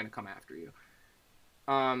teams are just going to come after you.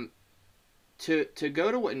 To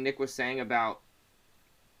go to what Nick was saying about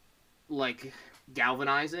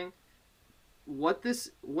galvanizing, what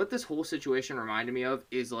this whole situation reminded me of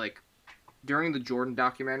is during the Jordan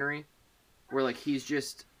documentary where he's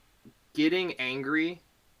just getting angry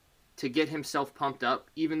to get himself pumped up,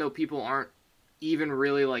 even though people aren't even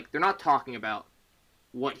really they're not talking about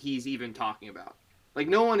what he's even talking about.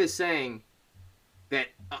 No one is saying that,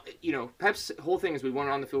 Pep's whole thing is we want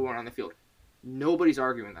it on the field, we want it on the field. Nobody's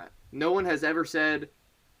arguing that. No one has ever said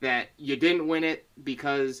that you didn't win it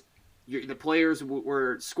because the players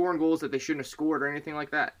were scoring goals that they shouldn't have scored or anything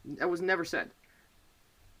like that. That was never said.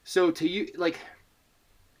 So to you,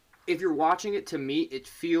 if you're watching it, to me, it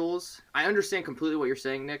feels... I understand completely what you're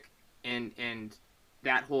saying, Nick, and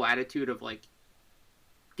that whole attitude of,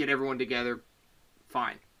 get everyone together,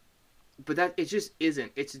 fine. But that, it just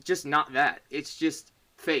isn't. It's just not that. It's just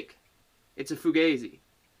fake. It's a fugazi.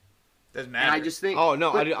 Doesn't matter. And I just think. Oh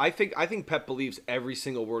no, but- I think Pep believes every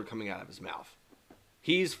single word coming out of his mouth.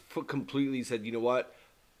 He's completely said, you know what?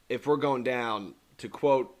 If we're going down, to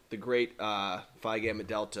quote the great Phi Gamma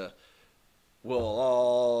Delta, we'll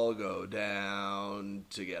all go down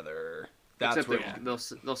together. That's Except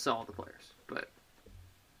what they'll sell all the players, but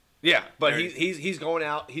yeah. But There- he's going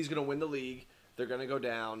out. He's going to win the league. They're going to go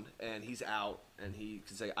down, and he's out. And he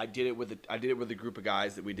can say, I did it with a group of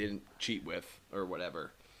guys that we didn't cheat with or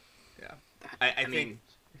whatever. Yeah. I I think mean,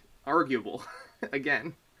 arguable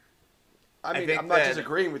again. I mean, think I'm not that-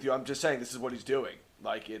 disagreeing with you. I'm just saying this is what he's doing.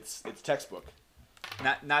 Like it's textbook.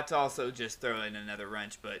 not to also just throw in another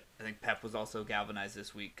wrench, but I think Pep was also galvanized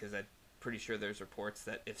this week because I'm pretty sure there's reports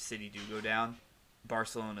that if City do go down,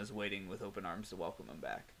 Barcelona's waiting with open arms to welcome him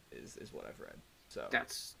back. Is what I've read. So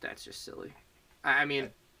That's just silly. I mean,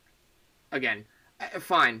 again,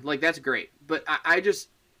 fine. Like that's great, but I just,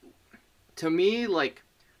 to me, like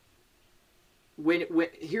when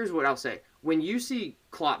here's what I'll say: when you see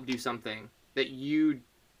Klopp do something that you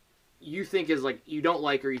think is like you don't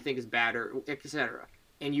like or you think is bad or etc.,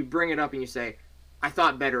 and you bring it up and you say, "I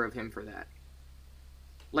thought better of him for that."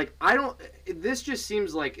 Like I don't. This just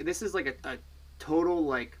seems like this is like a total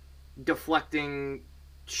like deflecting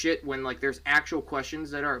shit when like there's actual questions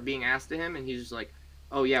that are being asked to him and he's just like,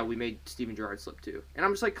 oh yeah, we made Steven Gerrard slip too, and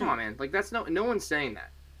I'm just like, come on, man, like that's no one's saying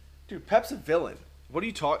that. Dude, Pep's a villain. What are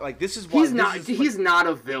you talking? Like this is why He's not. He's not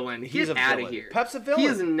a villain. He's Get a out villain. of here. Pep's a villain. He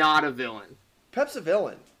is not a villain. Pep's a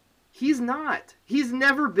villain. He's not. He's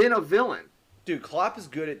never been a villain. Dude, Klopp is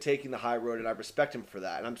good at taking the high road, and I respect him for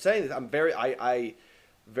that. And I'm saying this, I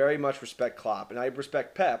very much respect Klopp, and I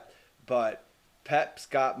respect Pep, but Pep's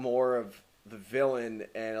got more of the villain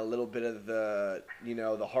and a little bit of the,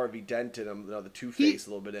 the Harvey Dent in him, the Two-Face a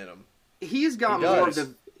little bit in him. He's got He more does. of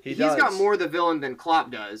the. He He's does. got more of the villain than Klopp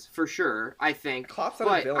does, for sure. I think. Klopp's not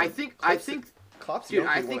but a villain. I think. Klopp's the dude, young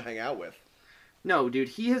I kid you want think- to hang out with. No, dude,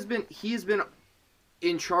 he's been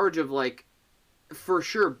in charge of like, for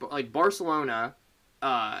sure, like Barcelona,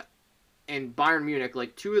 and Bayern Munich,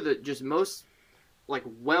 like two of the just most like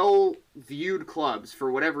well viewed clubs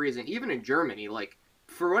for whatever reason. Even in Germany, like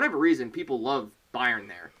for whatever reason, people love Bayern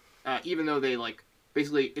there, even though they like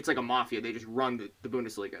basically it's like a mafia. They just run the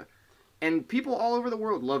Bundesliga, and people all over the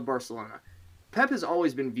world love Barcelona. Pep has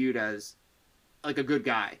always been viewed as like a good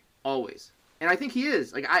guy, always. And I think he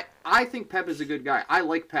is. Like I think Pep is a good guy. I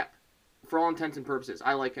like Pep. For all intents and purposes,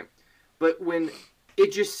 I like him. But when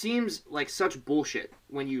it just seems like such bullshit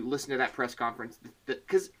when you listen to that press conference,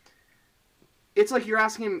 because it's like you're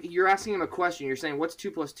asking him a question. You're saying, "What's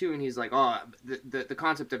 2 + 2?" And he's like, "Oh, the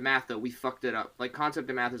concept of math though, we fucked it up. Like concept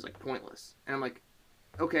of math is like pointless." And I'm like,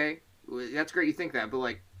 "Okay, that's great. You think that, but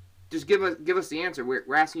like, just give us the answer.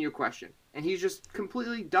 We're asking you a question." And he's just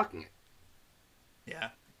completely ducking it. yeah.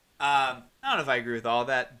 I don't know if I agree with all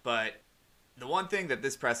that, but the one thing that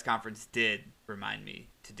this press conference did remind me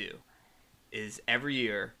to do is every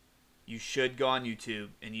year you should go on YouTube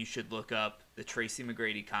and you should look up the Tracy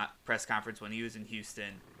McGrady press conference when he was in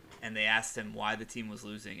Houston, and they asked him why the team was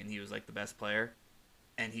losing, and he was like the best player,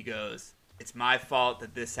 and he goes, "It's my fault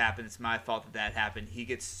that this happened. It's my fault that that happened." He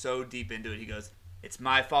gets so deep into it. He goes, "It's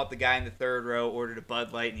my fault the guy in the third row ordered a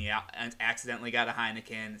Bud Light and he accidentally got a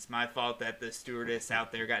Heineken. It's my fault that the stewardess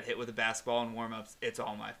out there got hit with a basketball in warm-ups. It's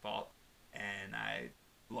all my fault." And I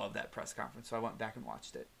love that press conference, so I went back and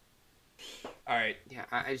watched it. All right, Yeah,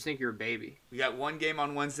 I just think you're a baby. we got one game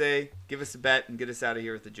on Wednesday. Give us a bet and get us out of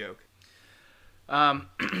here with a joke.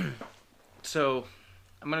 So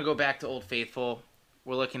I'm gonna go back to Old Faithful.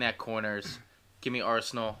 We're looking at corners. Give me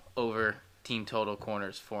Arsenal over team total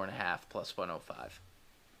corners 4.5 plus 105.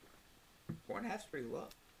 4.5's pretty low.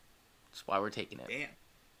 That's why we're taking it. Damn.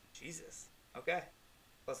 Jesus. Okay.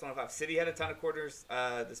 Plus 105. City had a ton of quarters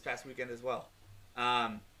this past weekend as well.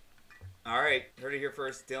 All right. Heard it here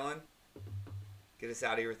first. Dylan, get us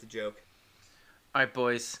out of here with the joke. All right,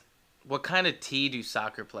 boys. What kind of tea do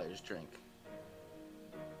soccer players drink?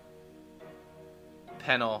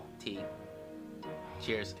 Penalty.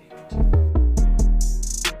 Cheers.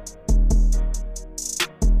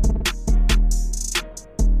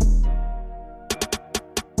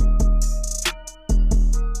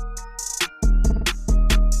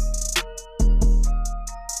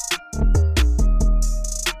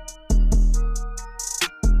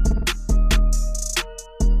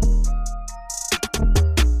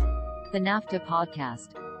 The NAFTA Podcast.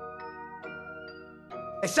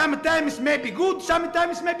 Sometimes maybe good,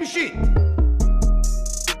 sometimes maybe shit.